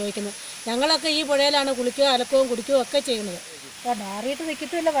വെള്ളം ഉപയോഗിക്കുന്നത്. ഞങ്ങളൊക്കെ ഈ പുഴയിലാണ് കുളിക്കുകയോ അലക്കുകയും കുടിക്കുകയും ഒക്കെ ചെയ്യുന്നത്. മാറിയിട്ട്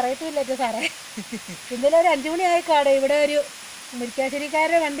നിൽക്കത്തുമില്ല പറയത്തുമില്ല സാറേ. ഇന്നലെ ഒരു 5 മണിയായിക്കാട് ഇവിടെ ഒരു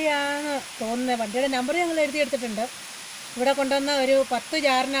മുരിക്കാശ്ശേരിക്കാരുടെ വണ്ടിയാണ് തോന്നുന്നത്. വണ്ടിയുടെ നമ്പർ ഞങ്ങൾ എഴുതിയെടുത്തിട്ടുണ്ട്. ഇവിടെ കൊണ്ടുവന്ന ഒരു 10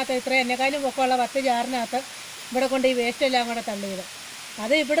 ജാറിനകത്ത്, ഇത്ര എന്നെക്കാളും പൊക്കമുള്ള 10 ജാറിനകത്ത് ഇവിടെ കൊണ്ട് ഈ വേസ്റ്റ് എല്ലാം കൂടെ തള്ളിയത്.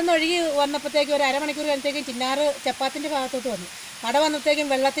 അത് ഇവിടുന്ന് ഒഴുകി വന്നപ്പോഴത്തേക്കും ഒരു അരമണിക്കൂർ കഴിഞ്ഞത്തേക്കും ചിന്നാറ് ചപ്പാത്തിൻ്റെ ഭാഗത്തോട്ട് വന്നു. അവിടെ വന്നപ്പോഴത്തേക്കും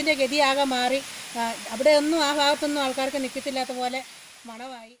വെള്ളത്തിൻ്റെ ഗതിയാകെ മാറി. അവിടെ ഒന്നും ആ ഭാഗത്തൊന്നും ആൾക്കാർക്ക് നിൽക്കത്തില്ലാത്ത പോലെ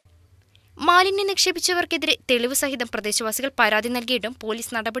മണമായി. മാലിന്യം നിക്ഷേപിച്ചവർക്കെതിരെ തെളിവ് സഹിതം പ്രദേശവാസികൾ പരാതി നൽകിയിട്ടും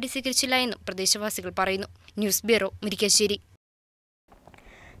പോലീസ് നടപടി സ്വീകരിച്ചില്ല എന്നും പ്രദേശവാസികൾ പറയുന്നു. News bureau, Murickassery.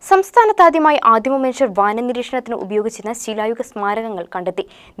 സംസ്ഥാനത്താദ്യമായി ആദിമമനുഷ്യർ വനനിരീക്ഷണത്തിന് ഉപയോഗിച്ചിരുന്ന ശിലായുഗ സ്മാരകങ്ങൾ കണ്ടെത്തി.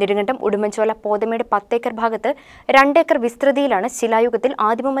 നെടുങ്കണ്ടം ഉടുമ്പൻചോല പോതമേട് 10 ഏക്കർ ഭാഗത്ത് 2 ഏക്കർ വിസ്തൃതിയിലാണ് ശിലായുഗത്തിൽ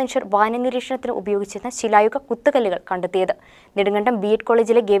ആദിമമനുഷ്യർ വനനിരീക്ഷണത്തിന് ഉപയോഗിച്ചിരുന്ന ശിലായുഗ കുത്തുകല്ലുകൾ കണ്ടെത്തിയത്. നെടുങ്കണ്ടം BEd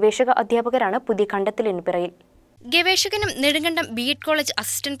കോളേജിലെ ഗവേഷക അധ്യാപകരാണ് പുതിയ കണ്ടെത്തലിന് പിറകിൽ. ഗവേഷകനും Nedumkandam BEd college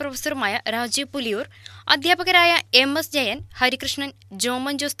assistant പ്രൊഫസറുമായ Rajeev Puliyur, അധ്യാപകരായ MS ജയൻ, ഹരികൃഷ്ണൻ,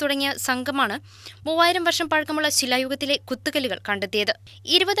 ജോമൻ ജോസ് തുടങ്ങിയ സംഘമാണ് 3000 വർഷം പഴക്കമുള്ള ശിലായുഗത്തിലെ കുത്തുകല്ലുകൾ കണ്ടെത്തിയത്.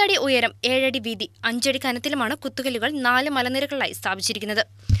 20 അടി ഉയരം, 7 അടി വീതി, 5 അടി കനത്തിലുമാണ് കുത്തുകല്ലുകൾ 4 മലനിരകളിലായി സ്ഥാപിച്ചിരിക്കുന്നത്.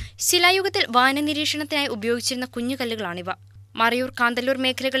 ശിലായുഗത്തിൽ വാനനിരീക്ഷണത്തിനായി ഉപയോഗിച്ചിരുന്ന കുഞ്ഞുകല്ലുകളാണിവ. മറയൂർ, കാന്തല്ലൂർ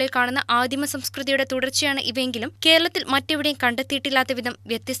മേഖലകളിൽ കാണുന്ന ആദിമ സംസ്കൃതിയുടെ തുടർച്ചയാണ് ഇവയെങ്കിലും കേരളത്തിൽ മറ്റെവിടെയും കണ്ടെത്തിയിട്ടില്ലാത്ത വിധം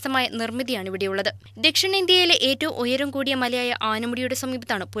വ്യത്യസ്തമായ നിർമ്മിതിയാണ് ഇവിടെയുള്ളത്. ദക്ഷിണേന്ത്യയിലെ ഏറ്റവും ഉയരം കൂടിയ മലയായ ആനമുടിയുടെ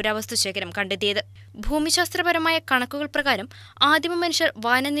സമീപത്താണ് പുരാവസ്തു ശേഖരം കണ്ടെത്തിയത്. ഭൂമിശാസ്ത്രപരമായ കണക്കുകൾ പ്രകാരം ആദിമ മനുഷ്യർ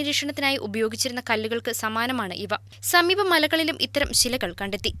വനനിരീക്ഷണത്തിനായി ഉപയോഗിച്ചിരുന്ന കല്ലുകൾക്ക് സമാനമാണ് ഇവ. സമീപ മലകളിലും ഇത്തരം ശിലകൾ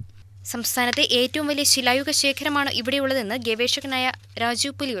കണ്ടെത്തി. സംസ്ഥാനത്തെ ഏറ്റവും വലിയ ശിലായുഗ ശേഖരമാണ് ഇവിടെയുള്ളതെന്ന് ഗവേഷകനായ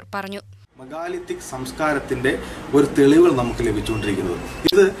രാജീവ് പുലിയൂർ പറഞ്ഞു. മെഗാലിത്തിക് സംസ്കാരത്തിന്റെ ഒരു തെളിവുകൾ നമുക്ക് ലഭിച്ചുകൊണ്ടിരിക്കുന്നത്.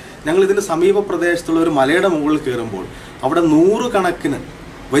 ഇത് ഞങ്ങൾ ഇതിന്റെ സമീപ പ്രദേശത്തുള്ള ഒരു മലയുടെ മുകളിൽ കയറുമ്പോൾ അവിടെ 100 കണക്കിന്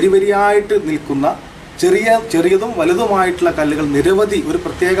വരിവരിയായിട്ട് നിൽക്കുന്ന ചെറിയതും വലുതുമായിട്ടുള്ള കല്ലുകൾ നിരവധി ഒരു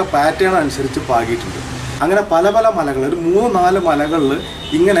പ്രത്യേക പാറ്റേൺ അനുസരിച്ച് പാകിയിട്ടുണ്ട്. അങ്ങനെ പല പല മലകൾ, ഒരു 3-4 മലകളിൽ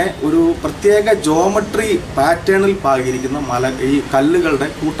ഇങ്ങനെ ഒരു പ്രത്യേക ജോമെട്രി പാറ്റേണിൽ പാകിയിരിക്കുന്ന ഈ കല്ലുകളുടെ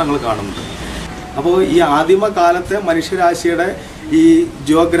കൂട്ടങ്ങൾ കാണുന്നുണ്ട്. അപ്പോൾ ഈ ആദിമകാലത്തെ മനുഷ്യരാശിയുടെ ഈ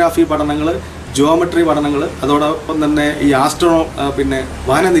ജിയോഗ്രാഫി പഠനങ്ങൾ, ജിയോമെട്രി പഠനങ്ങൾ, അതോടൊപ്പം തന്നെ ഈ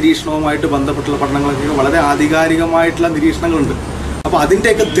വനനിരീക്ഷണവുമായിട്ട് ബന്ധപ്പെട്ടുള്ള പഠനങ്ങളൊക്കെ വളരെ ആധികാരികമായിട്ടുള്ള നിരീക്ഷണങ്ങളുണ്ട്. അപ്പോൾ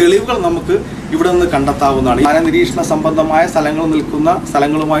അതിൻ്റെയൊക്കെ തെളിവുകൾ നമുക്ക് ഇവിടെ നിന്ന് കണ്ടെത്താവുന്നതാണ്. വനനിരീക്ഷണ സംബന്ധമായ സ്ഥലങ്ങൾ നിൽക്കുന്ന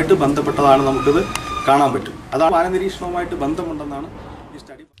സ്ഥലങ്ങളുമായിട്ട് ബന്ധപ്പെട്ടതാണ് നമുക്കിത് കാണാൻ പറ്റും. അതാണ് വനനിരീക്ഷണവുമായിട്ട് ബന്ധമുണ്ടെന്നാണ് ഈ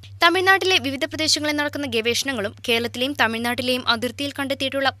സ്റ്റഡി. തമിഴ്നാട്ടിലെ വിവിധ പ്രദേശങ്ങളിൽ നടക്കുന്ന ഗവേഷണങ്ങളും കേരളത്തിലെയും തമിഴ്നാട്ടിലെയും അതിർത്തിയിൽ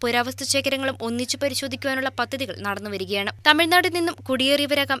കണ്ടെത്തിയിട്ടുള്ള പുരാവസ്തു ശേഖരങ്ങളും ഒന്നിച്ചു പരിശോധിക്കുവാനുള്ള പദ്ധതികൾ നടന്നുവരികയാണ്. തമിഴ്നാട്ടിൽ നിന്നും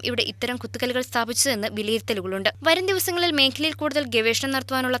കുടിയേറിയവരാകാം ഇവിടെ ഇത്തരം കുത്തുകല്ലുകൾ സ്ഥാപിച്ചതെന്ന് വിലയിരുത്തലുകളുണ്ട്. വരും ദിവസങ്ങളിൽ മേഖലയിൽ കൂടുതൽ ഗവേഷണം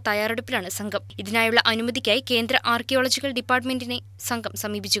നടത്തുവാനുള്ള തയ്യാറെടുപ്പിലാണ് സംഘം. ഇതിനായുള്ള അനുമതിക്കായി കേന്ദ്ര ആർക്കിയോളജിക്കൽ ഡിപ്പാർട്ട്മെന്റിനെ സംഘം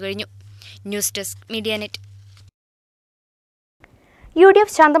സമീപിച്ചു കഴിഞ്ഞു. News desk, Medianet. UDF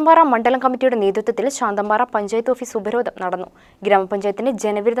Santhanpara മണ്ഡലം കമ്മിറ്റിയുടെ നേതൃത്വത്തിൽ ശാന്തമ്പാറ പഞ്ചായത്ത് ഓഫീസ് ഉപരോധം നടന്നു. ഗ്രാമപഞ്ചായത്തിന്റെ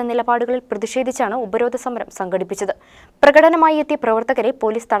ജനവിരുദ്ധ നിലപാടുകളിൽ പ്രതിഷേധിച്ചാണ് ഉപരോധ സമരം സംഘടിപ്പിച്ചത്. പ്രകടനമായി എത്തിയ പ്രവർത്തകരെ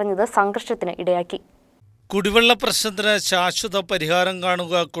പോലീസ് തടഞ്ഞത് സംഘർഷത്തിന് ഇടയാക്കി. കുടിവെള്ള പ്രശ്നത്തിന് ശാശ്വത പരിഹാരം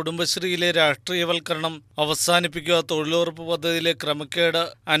കാണുക, കുടുംബശ്രീയിലെ രാഷ്ട്രീയവൽക്കരണം അവസാനിപ്പിക്കുക, തൊഴിലുറപ്പ് പദ്ധതിയിലെ ക്രമക്കേട്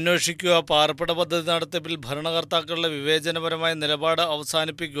അന്വേഷിക്കുക, പാർപ്പിട പദ്ധതി നടത്തിപ്പിൽ ഭരണകർത്താക്കളുടെ വിവേചനപരമായ നിലപാട്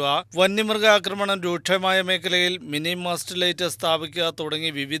അവസാനിപ്പിക്കുക, വന്യമൃഗാക്രമണം രൂക്ഷമായ മേഖലയിൽ മിനി മാസ്റ്റർ സ്ഥാപിക്കുക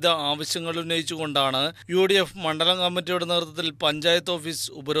തുടങ്ങി വിവിധ ആവശ്യങ്ങൾ ഉന്നയിച്ചുകൊണ്ടാണ് UDF മണ്ഡലം കമ്മിറ്റിയുടെ നേതൃത്വത്തിൽ പഞ്ചായത്ത് ഓഫീസ്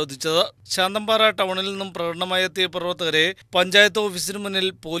ഉപരോധിച്ചത്. ശാന്തമ്പാറ ടൗണിൽ നിന്നും പ്രകടനമായി എത്തിയ പ്രവർത്തകരെ പഞ്ചായത്ത് ഓഫീസിന് മുന്നിൽ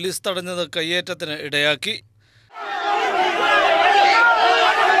പോലീസ് തടഞ്ഞത് കയ്യേറ്റത്തിന് ഇടയാക്കി.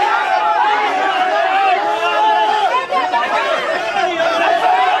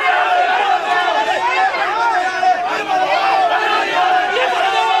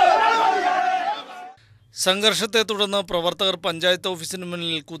 സംഘർഷത്തെ തുടർന്ന് പ്രവർത്തകർ പഞ്ചായത്ത് ഓഫീസിന്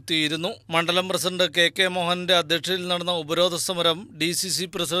മുന്നിൽ കുത്തിയിരുന്നു. മണ്ഡലം പ്രസിഡന്റ് കെ മോഹന്റെ അധ്യക്ഷതയിൽ നടന്ന ഉപരോധ സമരം DCC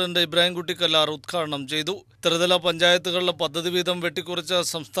പ്രസിഡന്റ് ഇബ്രാഹിംകുട്ടി കല്ലാർ ഉദ്ഘാടനം ചെയ്തു. ത്രിതല പഞ്ചായത്തുകളിലെ പദ്ധതി വീതം വെട്ടിക്കുറച്ച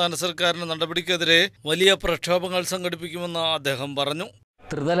സംസ്ഥാന സർക്കാരിന്റെ നടപടിക്കെതിരെ വലിയ പ്രക്ഷോഭങ്ങൾ സംഘടിപ്പിക്കുമെന്ന് അദ്ദേഹം പറഞ്ഞു.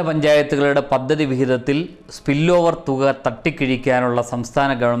 ത്രിതല പഞ്ചായത്തുകളുടെ പദ്ധതി വിഹിതത്തിൽ സ്പില്ലോവർ തുക തട്ടിക്കിഴിക്കാനുള്ള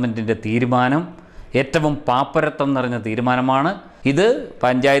സംസ്ഥാന ഗവൺമെൻറ്റിൻ്റെ തീരുമാനം ഏറ്റവും പാപ്പരത്വം നിറഞ്ഞ തീരുമാനമാണ്. ഇത്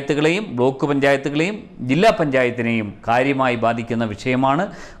പഞ്ചായത്തുകളെയും ബ്ലോക്ക് പഞ്ചായത്തുകളെയും ജില്ലാ പഞ്ചായത്തിനെയും കാര്യമായി ബാധിക്കുന്ന വിഷയമാണ്.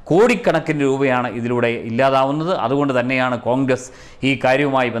 കോടിക്കണക്കിന് രൂപയാണ് ഇതിലൂടെ ഇല്ലാതാവുന്നത്. അതുകൊണ്ട് തന്നെയാണ് കോൺഗ്രസ് ഈ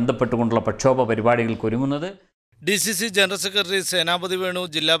കാര്യവുമായി ബന്ധപ്പെട്ടുകൊണ്ടുള്ള പ്രക്ഷോഭ പരിപാടികൾക്ക് ഒരുങ്ങുന്നത്. DCC ജനറൽ സെക്രട്ടറി സേനാപതി വേണു,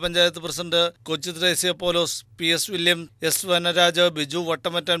 ജില്ലാ panchayat president Kochi Thresia Paulose, PS William, S Vanraj, Biju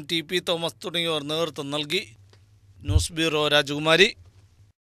Vattamattam, TP Thomas തുടങ്ങിയവർ നേതൃത്വം നൽകി. ന്യൂസ് ബ്യൂറോ, രാജകുമാരി.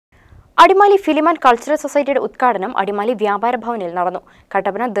 അടിമാലി ഫിലിം ആൻഡ് കൾച്ചറൽ സൊസൈറ്റിയുടെ ഉദ്ഘാടനം അടിമാലി വ്യാപാര ഭവനിൽ നടന്നു.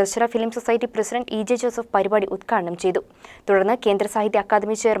 കട്ടപ്പന ദർശന film society president EJ Joseph പരിപാടി ഉദ്ഘാടനം ചെയ്തു. തുടർന്ന് കേന്ദ്ര സാഹിത്യ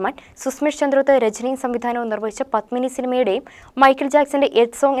അക്കാദമി ചെയർമാൻ സുസ്മിത് ചന്ദ്രോത്ത് രചനയും സംവിധാനവും നിർവഹിച്ച പത്മിനി സിനിമയുടെയും മൈക്കിൾ ജാക്സന്റെ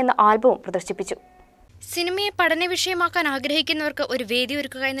എഡ് സോങ് എന്ന ആൽബവും പ്രദർശിപ്പിച്ചു. സിനിമയെ പഠന വിഷയമാക്കാൻ ആഗ്രഹിക്കുന്നവർക്ക് ഒരു വേദി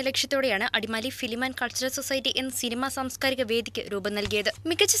ഒരുക്കുക എന്ന ലക്ഷ്യത്തോടെയാണ് Adimali film and cultural society എന്ന സിനിമാ സാംസ്കാരിക വേദിക്ക് രൂപം നൽകിയത്.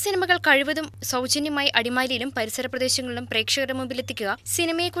 മികച്ച സിനിമകൾ കഴിവതും സൗജന്യമായി അടിമാലിയിലും പരിസര പ്രദേശങ്ങളിലും പ്രേക്ഷകരുടെ മുമ്പിലെത്തിക്കുക,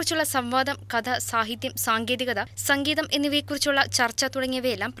 സിനിമയെക്കുറിച്ചുള്ള സംവാദം, കഥ, സാഹിത്യം, സാങ്കേതികത, സംഗീതം എന്നിവയെക്കുറിച്ചുള്ള ചർച്ച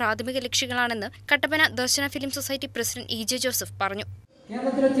തുടങ്ങിയവയെല്ലാം പ്രാഥമിക ലക്ഷ്യങ്ങളാണെന്ന് കട്ടപ്പന ദർശന film society president EJ Joseph പറഞ്ഞു.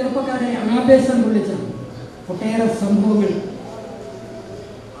 കേരളത്തിലെ ചെറുപ്പക്കാരെ അനാവേശം കൊള്ളിച്ച ഒട്ടേറെ സംഭവങ്ങൾ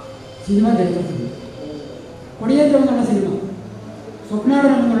സിനിമ ചരിത്രത്തിൽ കൊടിയേറ്റം എന്നുള്ള സിനിമ,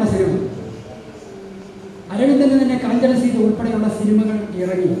 സ്വപ്നാടനം എന്നുള്ള സിനിമ, അരവിന്ദന് തന്നെ കാഞ്ചന സീത ഉൾപ്പെടെയുള്ള സിനിമകൾ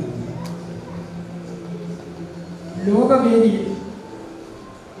ഇറങ്ങി ലോകവേദിയിൽ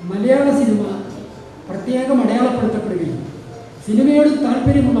മലയാള സിനിമ പ്രത്യേകം അടയാളപ്പെടുത്തപ്പെടുകയും സിനിമയോട്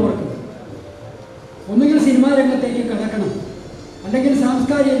താല്പര്യമുള്ളവർക്ക് ഒന്നുകിൽ സിനിമാ രംഗത്തേക്ക് കടക്കണം, അല്ലെങ്കിൽ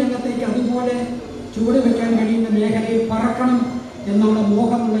സാംസ്കാരിക രംഗത്തേക്ക് അതുപോലെ ചുവടുവെക്കാൻ കഴിയുന്ന മേഖലയിൽ പറക്കണം എന്നുള്ള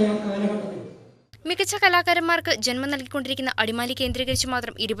മോഹമുള്ള ആ കാലഘട്ടത്തിൽ മികച്ച കലാകാരന്മാർക്ക് ജന്മം നൽകിക്കൊണ്ടിരിക്കുന്ന അടിമാലി കേന്ദ്രീകരിച്ച്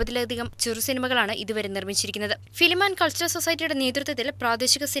മാത്രം 20-ലധികം ചെറു സിനിമകളാണ് ഇതുവരെ നിർമ്മിച്ചിരിക്കുന്നത്. ഫിലിം ആൻഡ് കൾച്ചറൽ സൊസൈറ്റിയുടെ നേതൃത്വത്തിൽ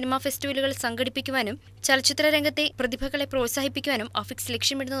പ്രാദേശിക സിനിമാ ഫെസ്റ്റിവലുകൾ സംഘടിപ്പിക്കുവാനും ചലച്ചിത്ര രംഗത്തെ പ്രതിഭകളെ പ്രോത്സാഹിപ്പിക്കുവാനും അഫിക്സ്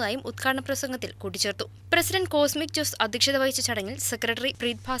ലക്ഷ്യമിടുന്നതായും ഉദ്ഘാടന പ്രസംഗത്തിൽ കൂട്ടിച്ചേർത്തു. പ്രസിഡന്റ് കോസ്മിക് ജോസ് അധ്യക്ഷത വഹിച്ച ചടങ്ങിൽ secretary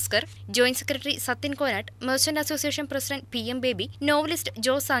Preet Bhaskar, joint secretary Sathyan Konatt, merchant association president PM baby, novelist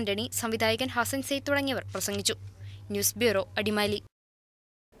Jose Antony, സംവിധായകൻ ഹസൻ സെയ്ദ് തുടങ്ങിയവർ പ്രസംഗിച്ചു. News bureau, Adimali.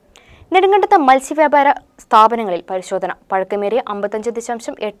 നെടുങ്കണ്ടത്ത് മത്സ്യവ്യാപാര സ്ഥാപനങ്ങളിൽ പരിശോധന. പഴക്കമേറിയ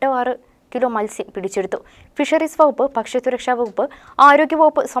 55.86 കിലോ മത്സ്യം പിടിച്ചെടുത്തു. ഫിഷറീസ് വകുപ്പ്, ഭക്ഷ്യസുരക്ഷാ വകുപ്പ്,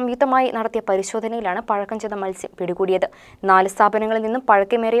 ആരോഗ്യവകുപ്പ് സംയുക്തമായി നടത്തിയ പരിശോധനയിലാണ് പഴക്കം ചെന്ന മത്സ്യം പിടികൂടിയത്. 4 സ്ഥാപനങ്ങളിൽ നിന്നും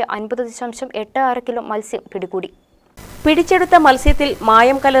പഴക്കമേറിയ 50.86 കിലോ മത്സ്യം പിടികൂടി. പിടിച്ചെടുത്ത മത്സ്യത്തിൽ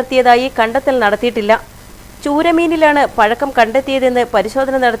മായം കലർത്തിയതായി കണ്ടെത്തൽ നടത്തിയിട്ടില്ല. ചൂരമീനിലാണ് പഴക്കം കണ്ടെത്തിയതെന്ന്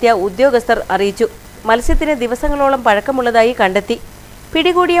പരിശോധന നടത്തിയ ഉദ്യോഗസ്ഥർ അറിയിച്ചു. മത്സ്യത്തിന് ദിവസങ്ങളോളം പഴക്കമുള്ളതായി കണ്ടെത്തി.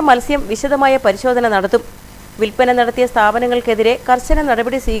 പിടികൂടിയ മത്സ്യം വിശദമായ പരിശോധന നടത്തും. വിൽപ്പന നടത്തിയ സ്ഥാപനങ്ങൾക്കെതിരെ കർശന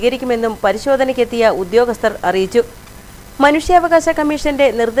നടപടി സ്വീകരിക്കുമെന്നും പരിശോധനയ്ക്കെത്തിയ ഉദ്യോഗസ്ഥർ അറിയിച്ചു. മനുഷ്യാവകാശ കമ്മീഷന്റെ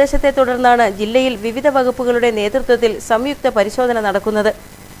നിർദ്ദേശത്തെ തുടർന്നാണ് ജില്ലയിൽ വിവിധ വകുപ്പുകളുടെ നേതൃത്വത്തിൽ സംയുക്ത പരിശോധന നടക്കുന്നത്.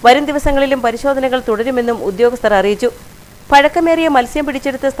 വരും ദിവസങ്ങളിലും പരിശോധനകൾ തുടരുമെന്നും ഉദ്യോഗസ്ഥർ അറിയിച്ചു. പഴക്കമേറിയ മത്സ്യം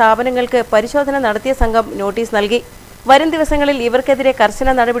പിടിച്ചെടുത്ത സ്ഥാപനങ്ങൾക്ക് പരിശോധന നടത്തിയ സംഘം നോട്ടീസ് നൽകി. വരും ദിവസങ്ങളിൽ ഇവർക്കെതിരെ കർശന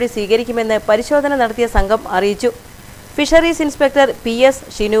നടപടി സ്വീകരിക്കുമെന്ന് പരിശോധന നടത്തിയ സംഘം അറിയിച്ചു. ഫിഷറീസ് ഇൻസ്പെക്ടർ PS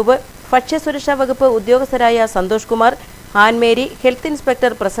ഷിനൂബ്, ഭക്ഷ്യസുരക്ഷാ വകുപ്പ് ഉദ്യോഗസ്ഥരായ സന്തോഷ് കുമാർ, ആൻമേരി, ഹെൽത്ത്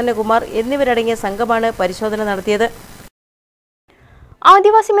ഇൻസ്പെക്ടർ പ്രസന്നകുമാർ എന്നിവരടങ്ങിയ സംഘമാണ് പരിശോധന നടത്തിയത്.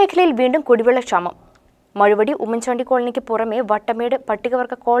 ആദിവാസി മേഖലയിൽ വീണ്ടും കുടിവെള്ളക്ഷാമം. മഴുവടി ഉമ്മൻചാണ്ടി കോളനിക്ക് പുറമെ വട്ടമേട്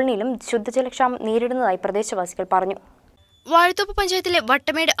പട്ടികവർഗ കോളനിയിലും ശുദ്ധജലക്ഷാമം നേരിടുന്നതായി പ്രദേശവാസികൾ പറഞ്ഞു. വാഴത്തോപ്പ് പഞ്ചായത്തിലെ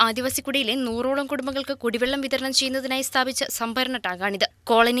വട്ടമേട് ആദിവാസിക്കുടിയിലെ 100ഓളം കുടുംബങ്ങൾക്ക് കുടിവെള്ളം വിതരണം ചെയ്യുന്നതിനായി സ്ഥാപിച്ച സംഭരണ ടാങ്കാണിത്.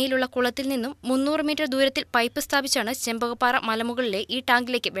 കോളനിയിലുള്ള കുളത്തിൽ നിന്നും 300 മീറ്റർ ദൂരത്തിൽ പൈപ്പ് സ്ഥാപിച്ചാണ് ചെമ്പകപ്പാറ മലമുകളിലെ ഈ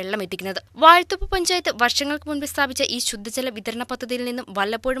ടാങ്കിലേക്ക് വെള്ളം എത്തിക്കുന്നത്. വാഴത്തോപ്പ് പഞ്ചായത്ത് വർഷങ്ങൾക്ക് മുൻപ് സ്ഥാപിച്ച ഈ ശുദ്ധജല വിതരണ പദ്ധതിയിൽ നിന്നും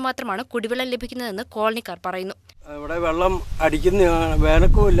വല്ലപ്പോഴും മാത്രമാണ് കുടിവെള്ളം ലഭിക്കുന്നതെന്ന് കോളനിക്കാർ പറയുന്നു. ഇവിടെ വെള്ളം അടിക്കുന്ന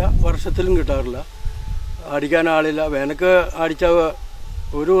വേനക്കുമില്ല, വർഷത്തിലും കിട്ടാറില്ല. അടിക്കാൻ ആളില്ല. വേനക്ക് അടിച്ച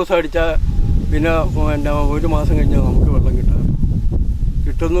ഒരു ദിവസം അടിച്ചാൽ പിന്നെ ഒരു മാസം കഴിഞ്ഞാൽ നമുക്ക് വെള്ളം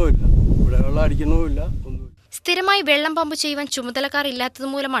കിട്ടുന്നുമില്ല. ഇവിടെ വെള്ളം അടിക്കുന്നുമില്ല. സ്ഥിരമായി വെള്ളം പമ്പ് ചെയ്യുവാൻ ചുമതലക്കാർ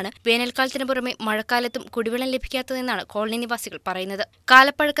ഇല്ലാത്തതുമൂലമാണ് വേനൽക്കാലത്തിന് പുറമെ മഴക്കാലത്തും കുടിവെള്ളം ലഭിക്കാത്തതെന്നാണ് കോളനി നിവാസികൾ പറയുന്നത്.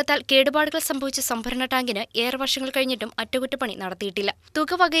 കാലപ്പഴക്കത്താൽ കേടുപാടുകൾ സംഭവിച്ച സംഭരണ ടാങ്കിന് 7 വർഷങ്ങൾ കഴിഞ്ഞിട്ടും അറ്റകുറ്റപ്പണി നടത്തിയിട്ടില്ല.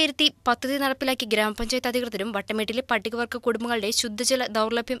 തുക വകയിരുത്തി പദ്ധതി നടപ്പിലാക്കി ഗ്രാമപഞ്ചായത്ത് അധികൃതരും വട്ടമേട്ടിലെ പട്ടികവർഗ കുടുംബങ്ങളുടെ ശുദ്ധജല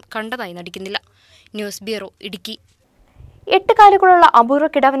ദൗർലഭ്യം കണ്ടതായി നടിക്കുന്നില്ല. News bureau, Idukki. 8 കാലുകളുള്ള അപൂർവ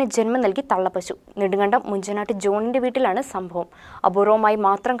കിടാവിന് ജന്മം നൽകി തള്ളപ്പശു. നെടുങ്കണ്ടം മുഞ്ചനാട്ട് ജോണിന്റെ വീട്ടിലാണ് സംഭവം. അപൂർവമായി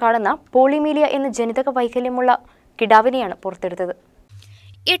മാത്രം കാണുന്ന പോളിമീലിയ എന്ന ജനിതക വൈകല്യമുള്ള കിടാവിനെയാണ് പുറത്തെടുത്തത്.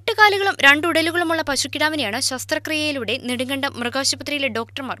 8 കാലുകളും 2 ഉടലുകളുമുള്ള പശുക്കിടാവിനെയാണ് ശസ്ത്രക്രിയയിലൂടെ നെടുങ്കണ്ടം മൃഗാശുപത്രിയിലെ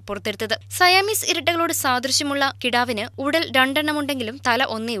ഡോക്ടർമാർ പുറത്തെടുത്തത്. സയാമീസ് ഇരട്ടകളോട് സാദൃശ്യമുള്ള കിടാവിന് ഉടൽ 2 എണ്ണമുണ്ടെങ്കിലും തല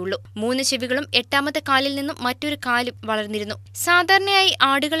ഒന്നേയുള്ളൂ. 3 ചെവികളും 8ാമത്തെ കാലിൽ നിന്നും മറ്റൊരു കാലും വളർന്നിരുന്നു. സാധാരണയായി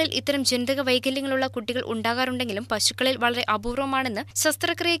ആടുകളിൽ ഇത്തരം ജനിതക വൈകല്യങ്ങളുള്ള കുട്ടികൾ ഉണ്ടാകാറുണ്ടെങ്കിലും പശുക്കളിൽ വളരെ അപൂർവമാണെന്ന്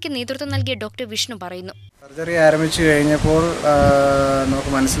ശസ്ത്രക്രിയയ്ക്ക് നേതൃത്വം നൽകിയ ഡോക്ടർ വിഷ്ണു പറയുന്നു. സർജറി ആരംഭിച്ചു കഴിഞ്ഞപ്പോൾ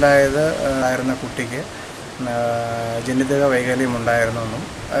നമുക്ക് മനസ്സിലായത് ആയിരുന്ന കുട്ടിക്ക് ജനിതക വൈകല്യം ഉണ്ടായിരുന്നെന്നും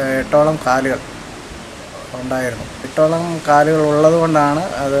 8ഓളം കാലുകൾ ഉണ്ടായിരുന്നു. 8ഓളം കാലുകൾ ഉള്ളതുകൊണ്ടാണ്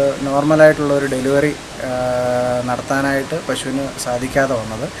അത് നോർമലായിട്ടുള്ള ഒരു ഡെലിവറി നടത്താനായിട്ട് പശുവിന് സാധിക്കാതെ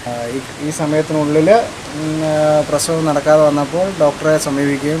വന്നത്. ഈ സമയത്തിനുള്ളിൽ പ്രസവം നടക്കാതെ വന്നപ്പോൾ ഡോക്ടറെ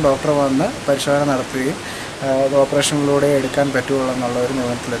സമീപിക്കുകയും ഡോക്ടർ വന്ന് പരിശോധന നടത്തുകയും അത് ഓപ്പറേഷനിലൂടെ എടുക്കാൻ പറ്റുള്ളൂ എന്നുള്ള ഒരു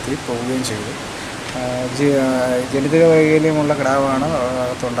നിഗമനത്തിലെത്തി പോവുകയും ചെയ്തു. ജനിതക വൈകല്യമുള്ള കിടാവാണ്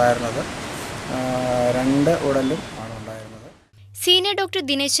അകത്തുണ്ടായിരുന്നത്. 2 ഉടലും ആണ് ഉണ്ടായിരുന്നത്. സീനിയർ ഡോക്ടർ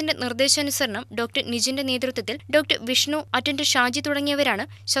ദിനേശിന്റെ നിർദ്ദേശാനുസരണം ഡോക്ടർ നിജിന്റെ നേതൃത്വത്തിൽ ഡോക്ടർ വിഷ്ണു, അറ്റൻഡർ ഷാജി തുടങ്ങിയവരാണ്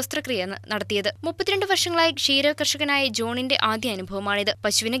ശസ്ത്രക്രിയ നടത്തിയത്. 32 വർഷങ്ങളായി ക്ഷീര കർഷകനായ ജോണിന്റെ ആദ്യ അനുഭവമാണിത്.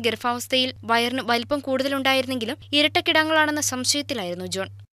 പശുവിന് ഗർഭാവസ്ഥയിൽ വയറിന് വലിപ്പം കൂടുതലുണ്ടായിരുന്നെങ്കിലും ഇരട്ടക്കിടാങ്ങളാണെന്ന സംശയത്തിലായിരുന്നു ജോൺ.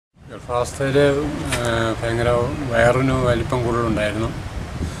 ഗർഭാവസ്ഥയിൽ ഭയങ്കര വയറിന് വലിപ്പം കൂടുതലുണ്ടായിരുന്നു.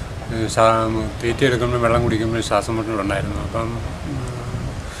 തീറ്റ എടുക്കുമ്പോൾ വെള്ളം കുടിക്കുമ്പോൾ ശ്വാസം മുട്ടലുണ്ടായിരുന്നു. അപ്പം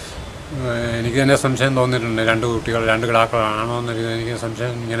എനിക്ക് തന്നെ സംശയം തോന്നിയിട്ടുണ്ട്. 2 കുട്ടികൾ 2 കിടാക്കളാണോ എന്നൊരു എനിക്ക്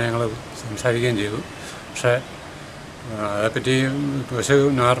സംശയം ഇങ്ങനെ ഞങ്ങൾ സംസാരിക്കുകയും ചെയ്തു. പക്ഷേ അതേപ്പറ്റി പശു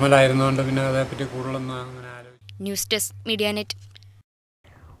നോർമലായിരുന്നുകൊണ്ട് പിന്നെ അതേപ്പറ്റി കൂടുതലൊന്നും അങ്ങനെ ആലോചിച്ചു. News desk media net.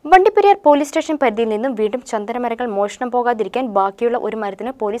 Vandiperiyar police station പരിധിയിൽ നിന്നും വീണ്ടും ചന്ദനമരങ്ങൾ മോഷണം പോകാതിരിക്കാൻ ബാക്കിയുള്ള ഒരു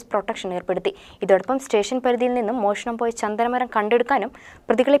മരത്തിന് പോലീസ് പ്രൊട്ടക്ഷൻ ഏർപ്പെടുത്തി. ഇതോടൊപ്പം സ്റ്റേഷൻ പരിധിയിൽ നിന്നും മോഷണം പോയ ചന്ദനമരം കണ്ടെടുക്കാനും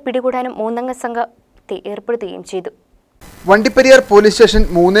പ്രതികളെ പിടികൂടാനും 3-അംഗ സംഘത്തെ ഏർപ്പെടുത്തുകയും ചെയ്തു. വണ്ടിപ്പെരിയാർ പോലീസ് സ്റ്റേഷൻ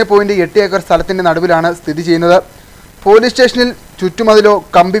 3.8 ഏക്കർ സ്ഥലത്തിന്റെ നടുവിലാണ് സ്ഥിതി ചെയ്യുന്നത്. പോലീസ് സ്റ്റേഷനിൽ ചുറ്റുമതിലോ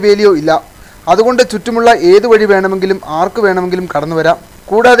കമ്പിവേലിയോ ഇല്ല. അതുകൊണ്ട് ചുറ്റുമുള്ള ഏതു വഴി വേണമെങ്കിലും ആർക്ക് വേണമെങ്കിലും കടന്നുവരാം.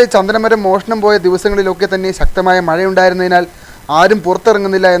 കൂടാതെ ചന്ദനമരം മോഷണം പോയ ദിവസങ്ങളിലൊക്കെ തന്നെ ശക്തമായ മഴയുണ്ടായിരുന്നതിനാൽ ആരും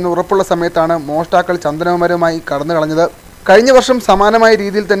പുറത്തിറങ്ങുന്നില്ല എന്ന് ഉറപ്പുള്ള സമയത്താണ് മോഷ്ടാക്കൾ ചന്ദനമരവുമായി കടന്നു കളഞ്ഞത്. കഴിഞ്ഞ വർഷം സമാനമായ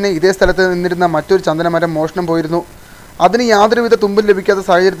രീതിയിൽ തന്നെ ഇതേ സ്ഥലത്ത് നിന്നിരുന്ന മറ്റൊരു ചന്ദനമരം മോഷണം പോയിരുന്നു. അതിന് യാതൊരുവിധ തുമ്പും ലഭിക്കാത്ത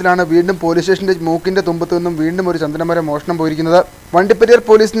സാഹചര്യത്തിലാണ് വീണ്ടും പോലീസ് സ്റ്റേഷന്റെ മൂക്കിന്റെ തുമ്പത്ത് നിന്നും വീണ്ടും ഒരു ചന്ദനമരം മോഷണം പോയിരിക്കുന്നത്. വണ്ടിപ്പെരിയാർ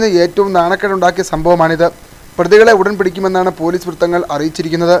പോലീസിന് ഏറ്റവും നാണക്കേടുണ്ടാക്കിയ സംഭവമാണിത്. പ്രതികളെ ഉടൻ പിടിക്കുമെന്നാണ് പോലീസ് വൃത്തങ്ങൾ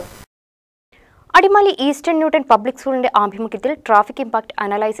അറിയിച്ചിരിക്കുന്നത്. അടിമാലി ഈസ്റ്റേൺ ന്യൂട്ടൺ പബ്ലിക് സ്കൂളിന്റെ ആഭിമുഖ്യത്തിൽ ട്രാഫിക് ഇമ്പാക്ട്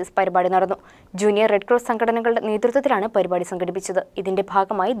അനാലൈസിസ് പരിപാടി നടന്നു. ജൂനിയർ റെഡ് ക്രോസ് സംഘടനകളുടെ നേതൃത്വത്തിലാണ് പരിപാടി സംഘടിപ്പിച്ചത്. ഇതിന്റെ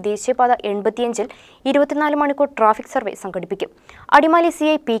ഭാഗമായി ദേശീയപാത 85-ൽ 24 മണിക്കൂർ ട്രാഫിക് സർവേ സംഘടിപ്പിക്കും. Adimali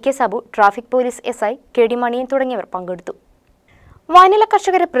CI PK Sabu, traffic police SI KD Maniyan തുടങ്ങിയവർ പങ്കെടുത്തു. വാനില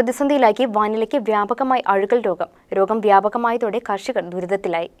കർഷകരെ പ്രതിസന്ധിയിലാക്കി വാനിലയ്ക്ക് വ്യാപകമായി അഴുകൽ രോഗം വ്യാപകമായതോടെ കർഷകർ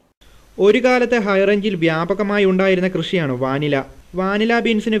ദുരിതത്തിലായി. ഒരു കാലത്ത് ഹൈറേഞ്ചിൽ വ്യാപകമായി ഉണ്ടായിരുന്ന കൃഷിയാണ് വാനില. വാനില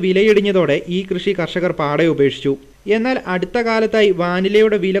ബീൻസിന് വിലയിടിഞ്ഞതോടെ ഈ കൃഷി കർഷകർ പാടെ ഉപേക്ഷിച്ചു. എന്നാൽ അടുത്ത കാലത്തായി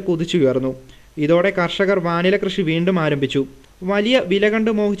വാനിലയുടെ വില കുതിച്ചുയർന്നു. ഇതോടെ കർഷകർ വാനില കൃഷി വീണ്ടും ആരംഭിച്ചു. വലിയ വില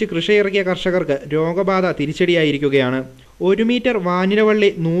കണ്ട് മോഹിച്ച് കൃഷി ഇറക്കിയ കർഷകർക്ക് രോഗബാധ തിരിച്ചടിയായിരിക്കുകയാണ്. 1 മീറ്റർ വാനിലവള്ളി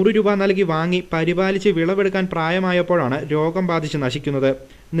 100 രൂപ നൽകി വാങ്ങി പരിപാലിച്ച് വിളവെടുക്കാൻ പ്രായമായപ്പോഴാണ് രോഗം ബാധിച്ച് നശിക്കുന്നത്.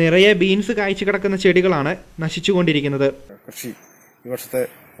 നിറയെ ബീൻസ് കായ്ച്ചു കിടക്കുന്ന ചെടികളാണ് നശിച്ചുകൊണ്ടിരിക്കുന്നത്. കൃഷി ഈ വർഷത്തെ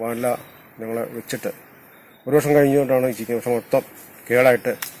വാനില ഞങ്ങൾ വെച്ചിട്ട് 1 വർഷം കഴിഞ്ഞുകൊണ്ടാണ് ഈ വർഷം മൊത്തം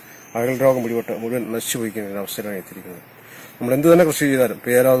കേടായിട്ട് അകൽ രോഗം പിടിപെട്ട് മുഴുവൻ നശിച്ചു പോയിക്കുന്ന അവസ്ഥയിലാണ് എത്തിയിരിക്കുന്നത്. നമ്മൾ എന്ത് തന്നെ കൃഷി ചെയ്താലും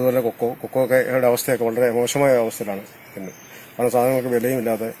പേര അതുപോലെ കൊക്കോയുടെ അവസ്ഥയൊക്കെ വളരെ മോശമായ അവസ്ഥയിലാണ് ഇന്ന്. കാരണം സാധനങ്ങൾക്ക് വിലയും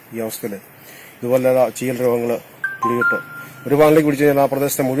ഇല്ലാതെ ഈ അവസ്ഥയിൽ ഇതുപോലെ ചീയൽ രോഗങ്ങൾ പിടിപെട്ട് ഒരു വാനിലേക്ക് പിടിച്ചു കഴിഞ്ഞാൽ ആ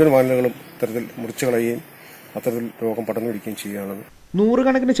പ്രദേശത്തെ മുഴുവൻ വാനിലകളും ഇത്തരത്തിൽ മുറിച്ചു കളയുകയും അത്തരത്തിൽ രോഗം പടർന്നു പിടിക്കുകയും ചെയ്യുകയാണ്. 100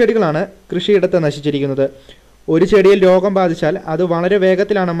 കണക്കിന് ചെടികളാണ് കൃഷിയിടത്ത് നശിച്ചിരിക്കുന്നത്. ഒരു ചെടിയിൽ രോഗം ബാധിച്ചാൽ അത് വളരെ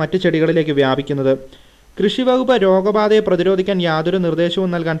വേഗത്തിലാണ് മറ്റു ചെടികളിലേക്ക് വ്യാപിക്കുന്നത്. കൃഷിവകുപ്പ് രോഗബാധയെ പ്രതിരോധിക്കാൻ യാതൊരു നിർദ്ദേശവും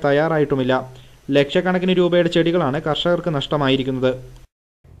നൽകാൻ തയ്യാറായിട്ടുമില്ല. ലക്ഷക്കണക്കിന് രൂപയുടെ ചെടികളാണ് കർഷകർക്ക് നഷ്ടമായിരിക്കുന്നത്.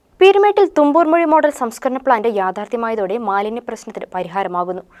 പീരുമേട്ടിൽ തുമ്പൂർമൊഴി മോഡൽ സംസ്കരണ പ്ലാന്റ് യാഥാർത്ഥ്യമായതോടെ മാലിന്യ പ്രശ്നത്തിന്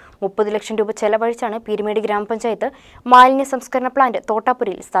പരിഹാരമാകുന്നു. 30 ലക്ഷം രൂപ ചെലവഴിച്ചാണ് പീരുമേട് ഗ്രാമപഞ്ചായത്ത് മാലിന്യ സംസ്കരണ പ്ലാന്റ്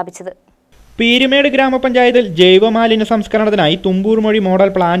തോട്ടാപുരയിൽ സ്ഥാപിച്ചത്. പീരുമേട് ഗ്രാമപഞ്ചായത്തിൽ ജൈവമാലിന്യ സംസ്കരണത്തിനായി തുമ്പൂർമൊഴി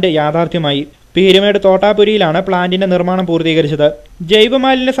മോഡൽ പ്ലാന്റ് യാഥാർത്ഥ്യമായി. പീരുമേട് തോട്ടാപുരിയിലാണ് പ്ലാന്റിന്റെ നിർമ്മാണം പൂർത്തീകരിച്ചത്.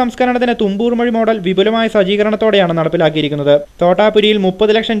 ജൈവമാലിന്യ സംസ്കരണത്തിന് തുമ്പൂർമൊഴി മോഡൽ വിപുലമായ സജ്ജീകരണത്തോടെയാണ് നടപ്പിലാക്കിയിരിക്കുന്നത്. തോട്ടാപുരിയിൽ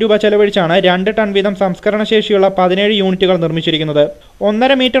 30 ലക്ഷം രൂപ ചെലവഴിച്ചാണ് 2 ടൺ വീതം സംസ്കരണ ശേഷിയുള്ള 17 യൂണിറ്റുകൾ നിർമ്മിച്ചിരിക്കുന്നത്.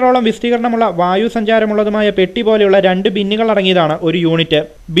 1.5 മീറ്ററോളം വിസ്തീർണമുള്ള വായു സഞ്ചാരമുള്ളതുമായ പെട്ടി പോലെയുള്ള 2 ബിന്നുകൾ അടങ്ങിയതാണ് ഒരു യൂണിറ്റ്.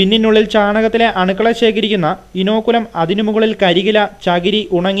 ബിന്നിനുള്ളിൽ ചാണകത്തിലെ അണുക്കളെ ശേഖരിക്കുന്ന ഇനോക്കുലം, അതിനു മുകളിൽ കരികില, ചകിരി,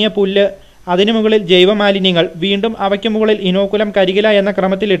 ഉണങ്ങിയ പുല്ല്, അതിനു മുകളിൽ ജൈവമാലിന്യങ്ങൾ, വീണ്ടും അവയ്ക്ക് മുകളിൽ ഇനോക്കുലം, കരികില എന്ന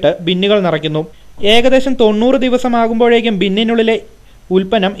ക്രമത്തിലിട്ട് ബിന്നുകൾ നിറയ്ക്കുന്നു. ഏകദേശം 90 ദിവസമാകുമ്പോഴേക്കും ബിന്നിനുള്ളിലെ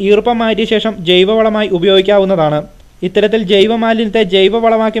ഉൽപ്പന്നം ഈർപ്പം മാറ്റിയ ശേഷം ജൈവവളമായി ഉപയോഗിക്കാവുന്നതാണ്. ഇത്തരത്തിൽ ജൈവമാലിന്യത്തെ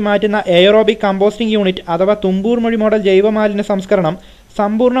ജൈവവളമാക്കി മാറ്റുന്ന എയറോബിക് കമ്പോസ്റ്റിംഗ് യൂണിറ്റ് അഥവാ തുമ്പൂർ മൊഴി മോഡൽ ജൈവമാലിന്യ സംസ്കരണം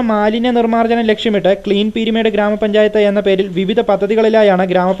സമ്പൂർണ്ണ മാലിന്യ നിർമ്മാർജ്ജനം ലക്ഷ്യമിട്ട് ക്ലീൻ പീരിമേഡ് ഗ്രാമപഞ്ചായത്ത് എന്ന പേരിൽ വിവിധ പദ്ധതികളിലായാണ്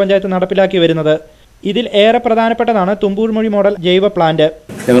ഗ്രാമപഞ്ചായത്ത് നടപ്പിലാക്കി വരുന്നത്. ഇതിൽ ഏറെ പ്രധാനപ്പെട്ടതാണ് തുമ്പൂർ മൊഴി മോഡൽ ജൈവ പ്ലാന്റ്.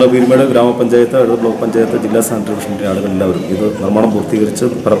 ഞങ്ങൾ പീരിമേഡ് ഗ്രാമപഞ്ചായത്ത്, അടുത്ത ബ്ലോക്ക് പഞ്ചായത്ത്, ജില്ലാ സാനിറ്ററി മിഷൻ്റെ ആളുകളെല്ലാവരും ഇത് നിർമ്മാണം പൂർത്തീകരിച്ച്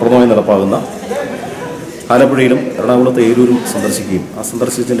ഫലപ്രദമായി നടപ്പാകുന്ന ആലപ്പുഴയിലും എറണാകുളത്ത് ഏരൂരും സന്ദർശിക്കുകയും ആ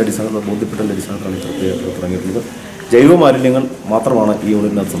സന്ദർശിച്ചതിൻ്റെ അടിസ്ഥാനത്തിൽ ബോധ്യപ്പെട്ടതിൻ്റെ അടിസ്ഥാനത്തിലാണ് ഈ തുടങ്ങിയിട്ടുള്ളത്. ജൈവ മാലിന്യങ്ങൾ മാത്രമാണ് ഈ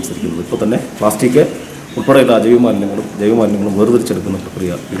യൂണിറ്റിനകത്ത് സംസാരിക്കുന്നത്. ഇപ്പോൾ തന്നെ പ്ലാസ്റ്റിക് ഉൾപ്പെടെയുള്ള ജൈവമാലിന്യങ്ങളും വേർതിരിച്ചെടുക്കുന്ന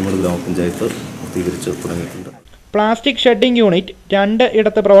പ്രക്രിയ പീരിമേഡ് ഗ്രാമപഞ്ചായത്ത് പൂർത്തീകരിച്ച് തുടങ്ങിയിട്ടുണ്ട്. പ്ലാസ്റ്റിക് ഷെഡിംഗ് യൂണിറ്റ് 2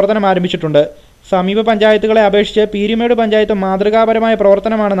 ഇടത്ത് പ്രവർത്തനം ആരംഭിച്ചിട്ടുണ്ട്. സമീപ പഞ്ചായത്തുകളെ അപേക്ഷിച്ച് പീരിമേഡ് പഞ്ചായത്ത് മാതൃകാപരമായ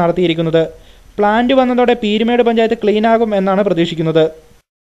പ്രവർത്തനമാണ് നടത്തിയിരിക്കുന്നത്. പ്ലാന്റ് വന്നതോടെ പീരിമേഡ് പഞ്ചായത്ത് ക്ലീനാകും എന്നാണ് പ്രതീക്ഷിക്കുന്നത്.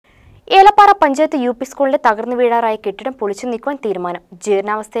 ഏലപ്പാറ പഞ്ചായത്ത് UP സ്കൂളിലെ തകർന്നു വീഴാറായ കെട്ടിടം പൊളിച്ചു നീക്കുവാൻ തീരുമാനം.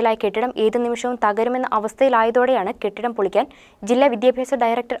 ജീർണാവസ്ഥയിലായ കെട്ടിടം ഏതു നിമിഷവും തകരുമെന്ന അവസ്ഥയിലായതോടെയാണ് കെട്ടിടം പൊളിക്കാൻ ജില്ലാ വിദ്യാഭ്യാസ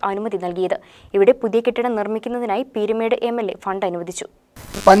ഡയറക്ടർ അനുമതി നൽകിയത്. ഇവിടെ പുതിയ കെട്ടിടം നിർമ്മിക്കുന്നതിനായി പീരിമേഡ് MLA ഫണ്ട് അനുവദിച്ചു.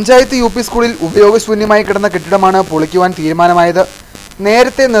 പഞ്ചായത്ത് UP സ്കൂളിൽ ഉപയോഗശൂന്യമായി കിടന്ന കെട്ടിടമാണ് പൊളിക്കുവാൻ തീരുമാനമായത്.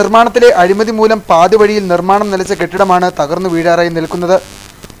 നേരത്തെ നിർമ്മാണത്തിലെ അഴിമതി മൂലം പാതി വഴിയിൽ നിർമ്മാണം നിലച്ച കെട്ടിടമാണ് തകർന്നു വീഴാറായി നിൽക്കുന്നത്.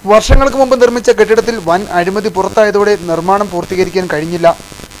 വർഷങ്ങൾക്ക് മുമ്പ് നിർമ്മിച്ച കെട്ടിടത്തിൽ വൻ അഴിമതി പുറത്തായതോടെ നിർമ്മാണം പൂർത്തീകരിക്കാൻ കഴിഞ്ഞില്ല.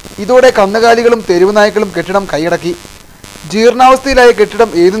 ഇതോടെ കന്നുകാലികളും തെരുവ് നായ്ക്കളും കെട്ടിടം കൈയടക്കി. ജീർണാവസ്ഥയിലായ കെട്ടിടം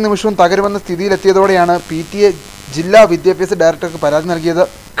ഏതു നിമിഷവും തകരുമെന്ന സ്ഥിതിയിലെത്തിയതോടെയാണ് PTA ജില്ലാ വിദ്യാഭ്യാസ ഡയറക്ടർക്ക് പരാതി നൽകിയത്.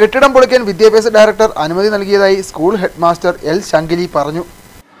 കെട്ടിടം പൊളിക്കാൻ വിദ്യാഭ്യാസ ഡയറക്ടർ അനുമതി നൽകിയതായി school head master L. Shankili പറഞ്ഞു.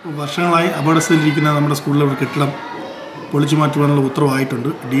 വർഷങ്ങളായി അപകടസ്ഥയിലിരിക്കുന്ന നമ്മുടെ സ്കൂളിലെ ഒരു കെട്ടിടം പൊളിച്ചു മാറ്റുവാനുള്ള ഉത്തരവായിട്ടുണ്ട്.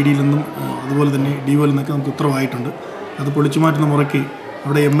 DDയിൽ നിന്നും അതുപോലെ തന്നെ DOയിൽ നിന്നൊക്കെ നമുക്ക് ഉത്തരവായിട്ടുണ്ട്. അത് പൊളിച്ചു മാറ്റുന്ന മുറയ്ക്ക്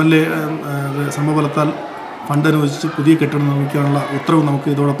അവിടെ MLA സമബലത്താൽ ഫണ്ട് അനുവദിച്ച് പുതിയ കെട്ടിടം നിർമ്മിക്കാനുള്ള ഉത്തരവ് നമുക്ക്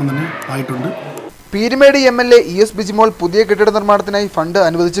ഇതോടൊപ്പം തന്നെ ആയിട്ടുണ്ട്. പീരിമേഡ് MLA ES ബിജിമോൾ പുതിയ കെട്ടിട നിർമ്മാണത്തിനായി ഫണ്ട്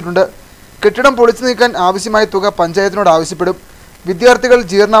അനുവദിച്ചിട്ടുണ്ട്. കെട്ടിടം പൊളിച്ചു നീക്കാൻ ആവശ്യമായ തുക പഞ്ചായത്തിനോട് ആവശ്യപ്പെടും. വിദ്യാർത്ഥികൾ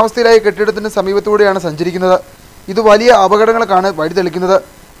ജീർണാവസ്ഥയിലായ കെട്ടിടത്തിന് സമീപത്തൂടെയാണ് സഞ്ചരിക്കുന്നത്. ഇത് വലിയ അപകടങ്ങൾക്കാണ് വഴിതെളിക്കുന്നത്.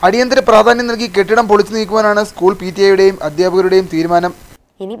 അടിയന്തര പ്രാധാന്യം നൽകി കെട്ടിടം പൊളിച്ചു നീക്കുവാനാണ് സ്കൂൾ PTAയുടെയും അധ്യാപകരുടെയും തീരുമാനം.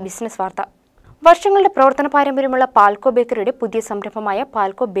 ഇനി ബിസിനസ് വാർത്ത. വർഷങ്ങളുടെ പ്രവർത്തന പാരമ്പര്യമുള്ള പാൽക്കോ ബേക്കറിയുടെ പുതിയ സംരംഭമായ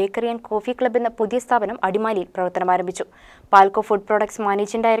പാൽക്കോ ബേക്കറി ആൻഡ് കോഫി ക്ലബ് എന്ന പുതിയ സ്ഥാപനം അടിമാലിയിൽ പ്രവർത്തനം ആരംഭിച്ചു. പാൽക്കോ food products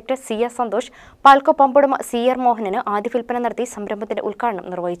managing director CR Santhosh, പാൽക്കോ പമ്പുടമ CR Mohanan ആദ്യ വിൽപ്പന നടത്തി സംരംഭത്തിന്റെ ഉദ്ഘാടനം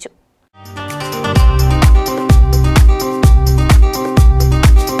നിർവഹിച്ചു.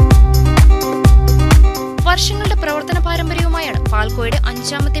 വർഷങ്ങളുടെ പ്രവർത്തന പാരമ്പര്യവുമായാണ് പാൽക്കോയുടെ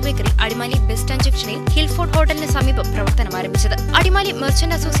 5ാമത്തെ ബേക്കറി അടിമാലി ബസ് സ്റ്റാൻഡ് ജംഗ്ഷനിൽ ഹിൽഫോർട്ട് ഹോട്ടലിന് സമീപം പ്രവർത്തനം ആരംഭിച്ചത്. Adimali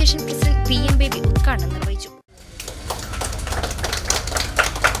merchant association president PM baby ഉദ്ഘാടനം നിർവഹിച്ചു.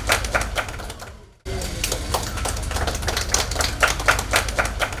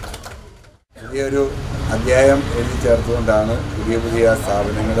 പുതിയൊരു അധ്യായം എഴുതി ചേർത്തുകൊണ്ടാണ് പുതിയ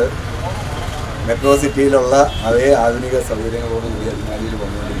സ്ഥാപനങ്ങൾ മെട്രോ സിറ്റിയിലുള്ള അതേ ആധുനിക സൗകര്യങ്ങളോടുകൂടി അടിമാലിയിൽ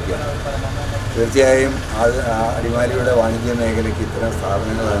വന്നുകൊണ്ടിരിക്കുകയാണ്. തീർച്ചയായും അടിമാലിയുടെ വാണിജ്യ മേഖലയ്ക്ക് ഇത്തരം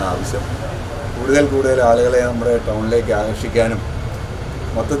സ്ഥാപനങ്ങളാണ് ആവശ്യം. കൂടുതൽ ആളുകളെ നമ്മുടെ ടൗണിലേക്ക് ആകർഷിക്കാനും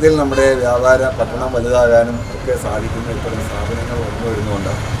മൊത്തത്തിൽ നമ്മുടെ വ്യാപാര പട്ടണം വലുതാകാനും ഒക്കെ സാധിക്കുന്ന ഇത്തരം സ്ഥാപനങ്ങൾ വന്നു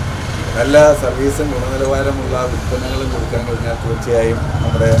വരുന്നുണ്ട്. നല്ല സർവീസും ഗുണനിലവാരമുള്ള ഉൽപ്പന്നങ്ങളും കൊടുക്കാൻ കഴിഞ്ഞാൽ തീർച്ചയായും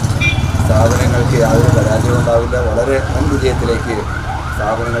നമ്മുടെ സ്ഥാപനങ്ങൾക്ക് യാതൊരു പരാജയം ഉണ്ടാവില്ല. വളരെ വൻ വിജയത്തിലേക്ക്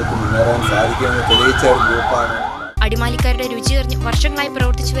സ്ഥാപനങ്ങൾക്ക് മുന്നേറാൻ സാധിക്കുമെന്ന് തെളിയിച്ച ഒരു ഗ്രൂപ്പാണ്. അടിമാലിക്കാരുടെ രുചിയറിഞ്ഞ് വർഷങ്ങളായി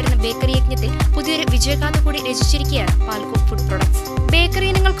പ്രവർത്തിച്ചു വരുന്ന ബേക്കറി യജ്ഞത്തിൽ പുതിയൊരു വിജയഗാഥ കൂടി രചിച്ചിരിക്കുകയാണ് പാൽക്കോ ഫുഡ് പ്രോഡക്ട്സ്. ബേക്കറി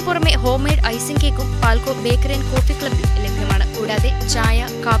ഇനങ്ങൾക്ക് പുറമെ ഹോം മെയ്ഡ് ഐസിംഗ് കേക്കും പാൽക്കോ ബേക്കറി ആൻഡ് കോഫി ക്ലബിൽ ലഭ്യമാണ്. കൂടാതെ ചായ,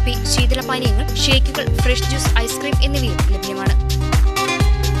 കാപ്പി, ശീതളപാനീയങ്ങൾ, ഷേക്കുകൾ, ഫ്രഷ് ജ്യൂസ്, ഐസ്ക്രീം എന്നിവയും ലഭ്യമാണ്.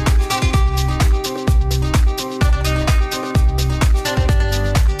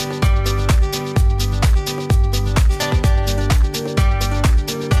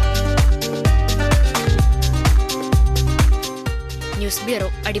 News bureau,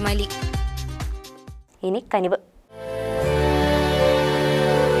 Adimali. ഇനി കനിവ്.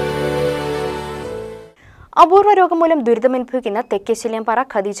 അപൂർവ രോഗം മൂലം ദുരിതമനുഭവിക്കുന്ന തെക്കേ ശല്യംപാറ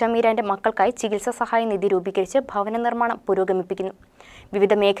ഖദീജ മീരാന്റെ മക്കൾക്കായി ചികിത്സാ സഹായ നിധി രൂപീകരിച്ച് ഭവന നിർമ്മാണം പുരോഗമിപ്പിക്കുന്നു.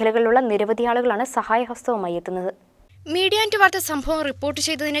 വിവിധ മേഖലകളിലുള്ള നിരവധി ആളുകളാണ് സഹായഹസ്തവുമായി എത്തുന്നത്. മീഡിയ ആൻഡ് വാർത്ത സംഭവം റിപ്പോർട്ട്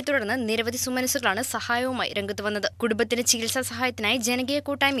ചെയ്തതിനെ തുടർന്ന് നിരവധി സുമനസ്സുകളാണ് സഹായവുമായി രംഗത്ത് വന്നത്. കുടുംബത്തിന് ചികിത്സാ സഹായത്തിനായി ജനകീയ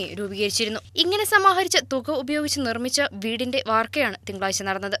കൂട്ടായ്മയെ രൂപീകരിച്ചിരുന്നു. ഇങ്ങനെ സമാഹരിച്ച തുക ഉപയോഗിച്ച് നിർമ്മിച്ച വീടിന്റെ വാർക്കയാണ് തിങ്കളാഴ്ച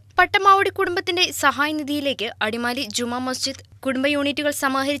നടന്നത്. പട്ടമാവടി കുടുംബത്തിന്റെ സഹായ നിധിയിലേക്ക് അടിമാലി ജുമാ മസ്ജിദ്, കുടുംബ യൂണിറ്റുകൾ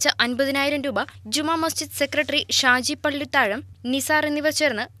സമാഹരിച്ച 50,000 രൂപ ജുമാ മസ്ജിദ് സെക്രട്ടറി ഷാജി പള്ളിത്താഴം, നിസാർ എന്നിവർ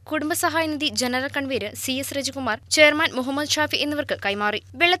ചേർന്ന് കുടുംബസഹായ നിധി general convener CS Rajikumar, chairman Muhammad Shafi എന്നിവർക്ക് കൈമാറി.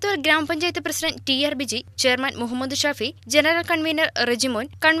 വെള്ളത്തൂർ ഗ്രാമപഞ്ചായത്ത് president TR Biji, chairman Muhammad Shafi, general convener Rejimon,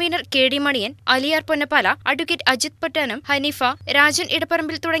 convener KD Maniyan, Aliyar പൊന്നപ്പാല, advocate Ajith പട്ടാനം, Haneefa, Rajan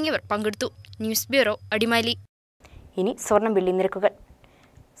Edapparambil തുടങ്ങിയവർ പങ്കെടുത്തു. News bureau, Adimali. ഇനി സ്വർണം വെള്ളി നിരക്കുകൾ.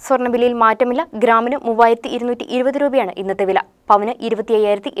 സ്വർണ്ണവിലയിൽ മാറ്റമില്ല. ഗ്രാമിന് 3220 രൂപയാണ് ഇന്നത്തെ വില. പവന്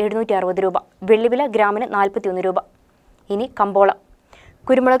 25,760 രൂപ. വെള്ളിവില ഗ്രാമിന് 41 രൂപ. ഇനി കമ്പോളം.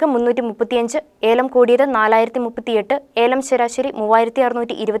 കുരുമുളക് 335, ഏലം കൂടിയത് 4038, ഏലം ശരാശരി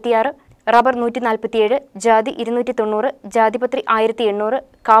 3626, റബ്ബർ 147, ജാതി 290, ജാതിപത്രി 1800,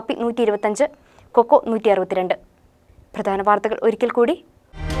 കാപ്പി 125, കൊക്കോ 162. പ്രധാന വാർത്തകൾ ഒരിക്കൽ കൂടി.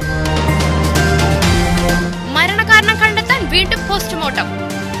 മരണകാരണം കണ്ടെത്താൻ വീണ്ടും പോസ്റ്റ്മോർട്ടം.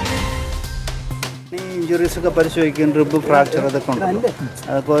 ഇഞ്ചുറീസ് ഒക്കെ പരിശോധിക്കും, റിബ് ഫ്രാക്ചർ അതൊക്കെ ഉണ്ട്.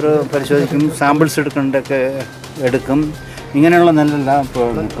 അതൊക്കെ ഓരോ പരിശോധിക്കും, സാമ്പിൾസ് എടുക്കേണ്ടതൊക്കെ എടുക്കും. ഇങ്ങനെയുള്ള നെല്ലെല്ലാം ഇപ്പോൾ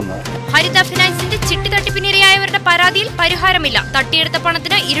നിൽക്കുന്നത്. ഹരിത ഫിനാൻസിന്റെ ചിട്ടി തട്ടിപ്പിനിരയായവരുടെ പരാതിയിൽ പരിഹാരമില്ല. തട്ടിയെടുത്ത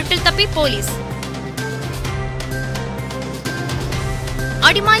പണത്തിന് ഇരുട്ടിൽ തപ്പി പോലീസ്.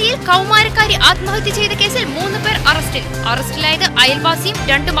 അടിമാലിയിൽ കൗമാരക്കാരി ആത്മഹത്യ ചെയ്ത കേസിൽ 3 പേർ അറസ്റ്റിൽ. അറസ്റ്റിലായത് അയൽവാസിയും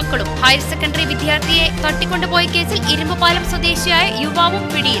 2 മക്കളും. ഹയർ സെക്കൻഡറി വിദ്യാർത്ഥിയെ തട്ടിക്കൊണ്ടുപോയ കേസിൽ ഇരുമ്പുപാലം സ്വദേശിയായ യുവാവും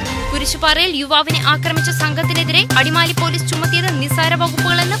പിടിയിൽ. കുരിശുപാറയിൽ യുവാവിനെ ആക്രമിച്ച സംഘത്തിനെതിരെ അടിമാലി പോലീസ് ചുമത്തിയത് നിസ്സാര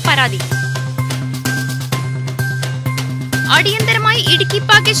വകുപ്പുകളെന്ന് പരാതി. അടിയന്തരമായി ഇടുക്കി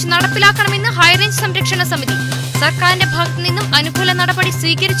പാക്കേജ് നടപ്പിലാക്കണമെന്ന് ഹൈറേഞ്ച് സംരക്ഷണ സമിതി. സർക്കാരിന്റെ ഭാഗത്തു നിന്നും അനുകൂല നടപടി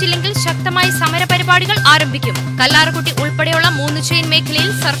സ്വീകരിച്ചില്ലെങ്കിൽ ശക്തമായ സമരപരിപാടികൾ ആരംഭിക്കും. കല്ലാറുകുട്ടി ഉൾപ്പെടെയുള്ള 3 ചെയിൻ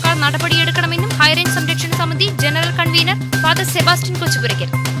മേഖലയിൽ സർക്കാർ നടപടിയെടുക്കണമെന്നും ഹൈറേഞ്ച് സംരക്ഷണ സമിതി general convener father Sebastian Kochupurakkal.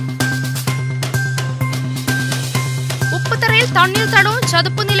 ഉപ്പുതറയിൽ തണ്ണീർ തടവും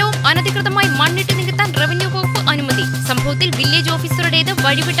ചതുപ്പുനിലവും അനധികൃതമായി മണ്ണിട്ട് നികത്താൻ റവന്യൂ വകുപ്പ് അനുമതി. സംഭവത്തിൽ വില്ലേജ് ഓഫീസറുടേത്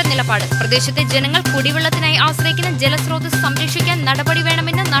വഴിവിട്ട നിലപാട്. പ്രദേശത്തെ ജനങ്ങൾ കുടിവെള്ളത്തിനായി ആശ്രയിക്കുന്ന ജലസ്രോതസ് സംരക്ഷിക്കാൻ നടപടി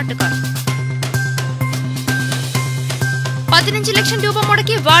വേണമെന്ന് നാട്ടുകാർ. 15 ലക്ഷം രൂപ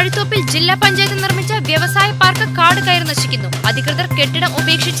മുടക്കി വാഴത്തോപ്പിൽ ജില്ലാ പഞ്ചായത്ത് നിർമ്മിച്ച വ്യവസായ പാർക്ക് കാട് കയറി നശിക്കുന്നു. അധികൃതർ കെട്ടിടം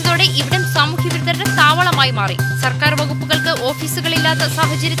ഉപേക്ഷിച്ചതോടെ ഇവിടം സാമൂഹ്യവിരുദ്ധരുടെ താവളമായി മാറി. സർക്കാർ വകുപ്പുകൾക്ക് ഓഫീസുകളില്ലാത്ത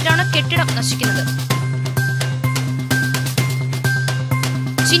സാഹചര്യത്തിലാണ് കെട്ടിടം നശിക്കുന്നത്.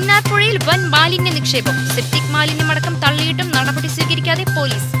 ചിന്നാർപ്പുഴയിൽ വൻ മാലിന്യ നിക്ഷേപം. സെപ്റ്റിക് മാലിന്യമടക്കം തള്ളിയിട്ടും നടപടി സ്വീകരിക്കാതെ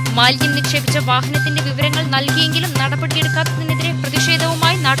പോലീസ്. മാലിന്യം നിക്ഷേപിച്ച വാഹനത്തിന്റെ വിവരങ്ങൾ നൽകിയെങ്കിലും നടപടിയെടുക്കാത്തതിനെതിരെ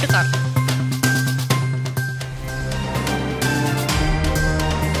പ്രതിഷേധവുമായി നാട്ടുകാർ.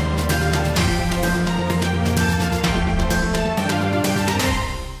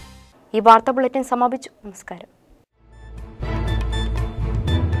 ഈ വാർത്താ ബുള്ളറ്റിൻ സമാപിച്ചു. നമസ്കാരം.